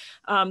naive.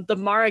 The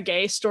Mara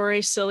Gay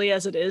story, silly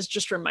as it is,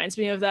 just reminds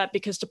me of that,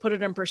 because to put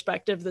it in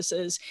perspective, this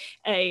is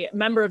a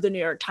member of the New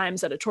York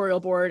Times editorial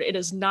board. It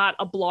is not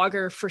a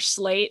blogger for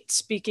Slate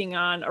speaking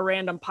on a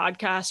random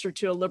podcast or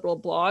to a liberal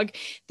blog.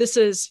 This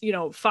is,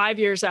 5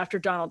 years after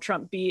Donald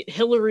Trump beat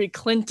Hillary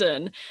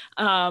Clinton,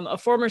 a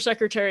former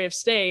Secretary of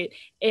State,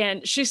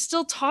 and she's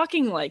still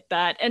talking like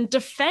that and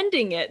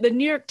defending it. The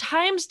New York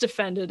Times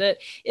defended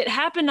it. It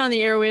happened on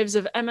the airwaves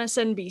of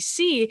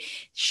MSNBC.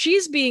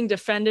 She's being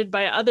defended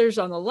by others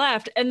on the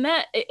left. And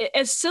that,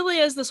 as silly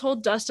as this whole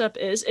dust up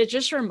is, it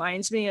just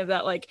reminds me of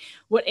that, like,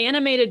 what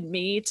animated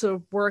me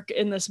to work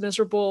in this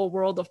miserable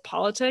world of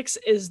politics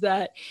is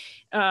that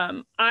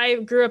I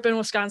grew up in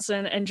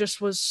Wisconsin and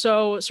just was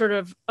so sort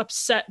of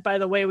upset by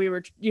the way we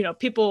were,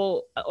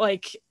 people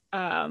like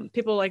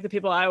the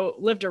people I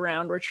lived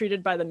around were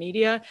treated by the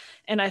media.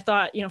 And I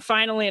thought,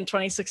 finally in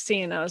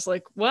 2016, I was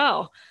like,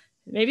 well,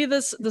 maybe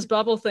this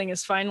bubble thing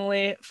is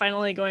finally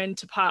going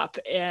to pop.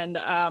 And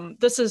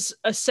this is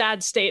a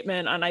sad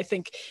statement on, I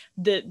think,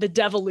 the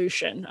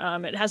devolution.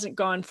 It hasn't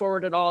gone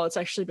forward at all. It's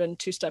actually been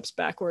 2 steps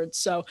backwards.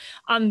 So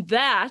on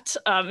that,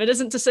 it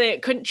isn't to say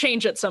it couldn't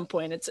change at some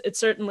point. It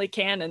certainly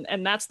can.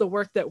 And that's the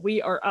work that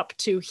we are up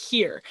to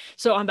here.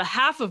 So on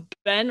behalf of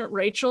Ben,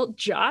 Rachel,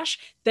 Josh,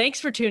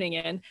 thanks for tuning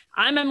in.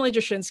 I'm Emily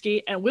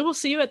Jashinsky, and we will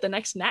see you at the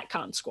next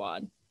NatCon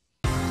Squad.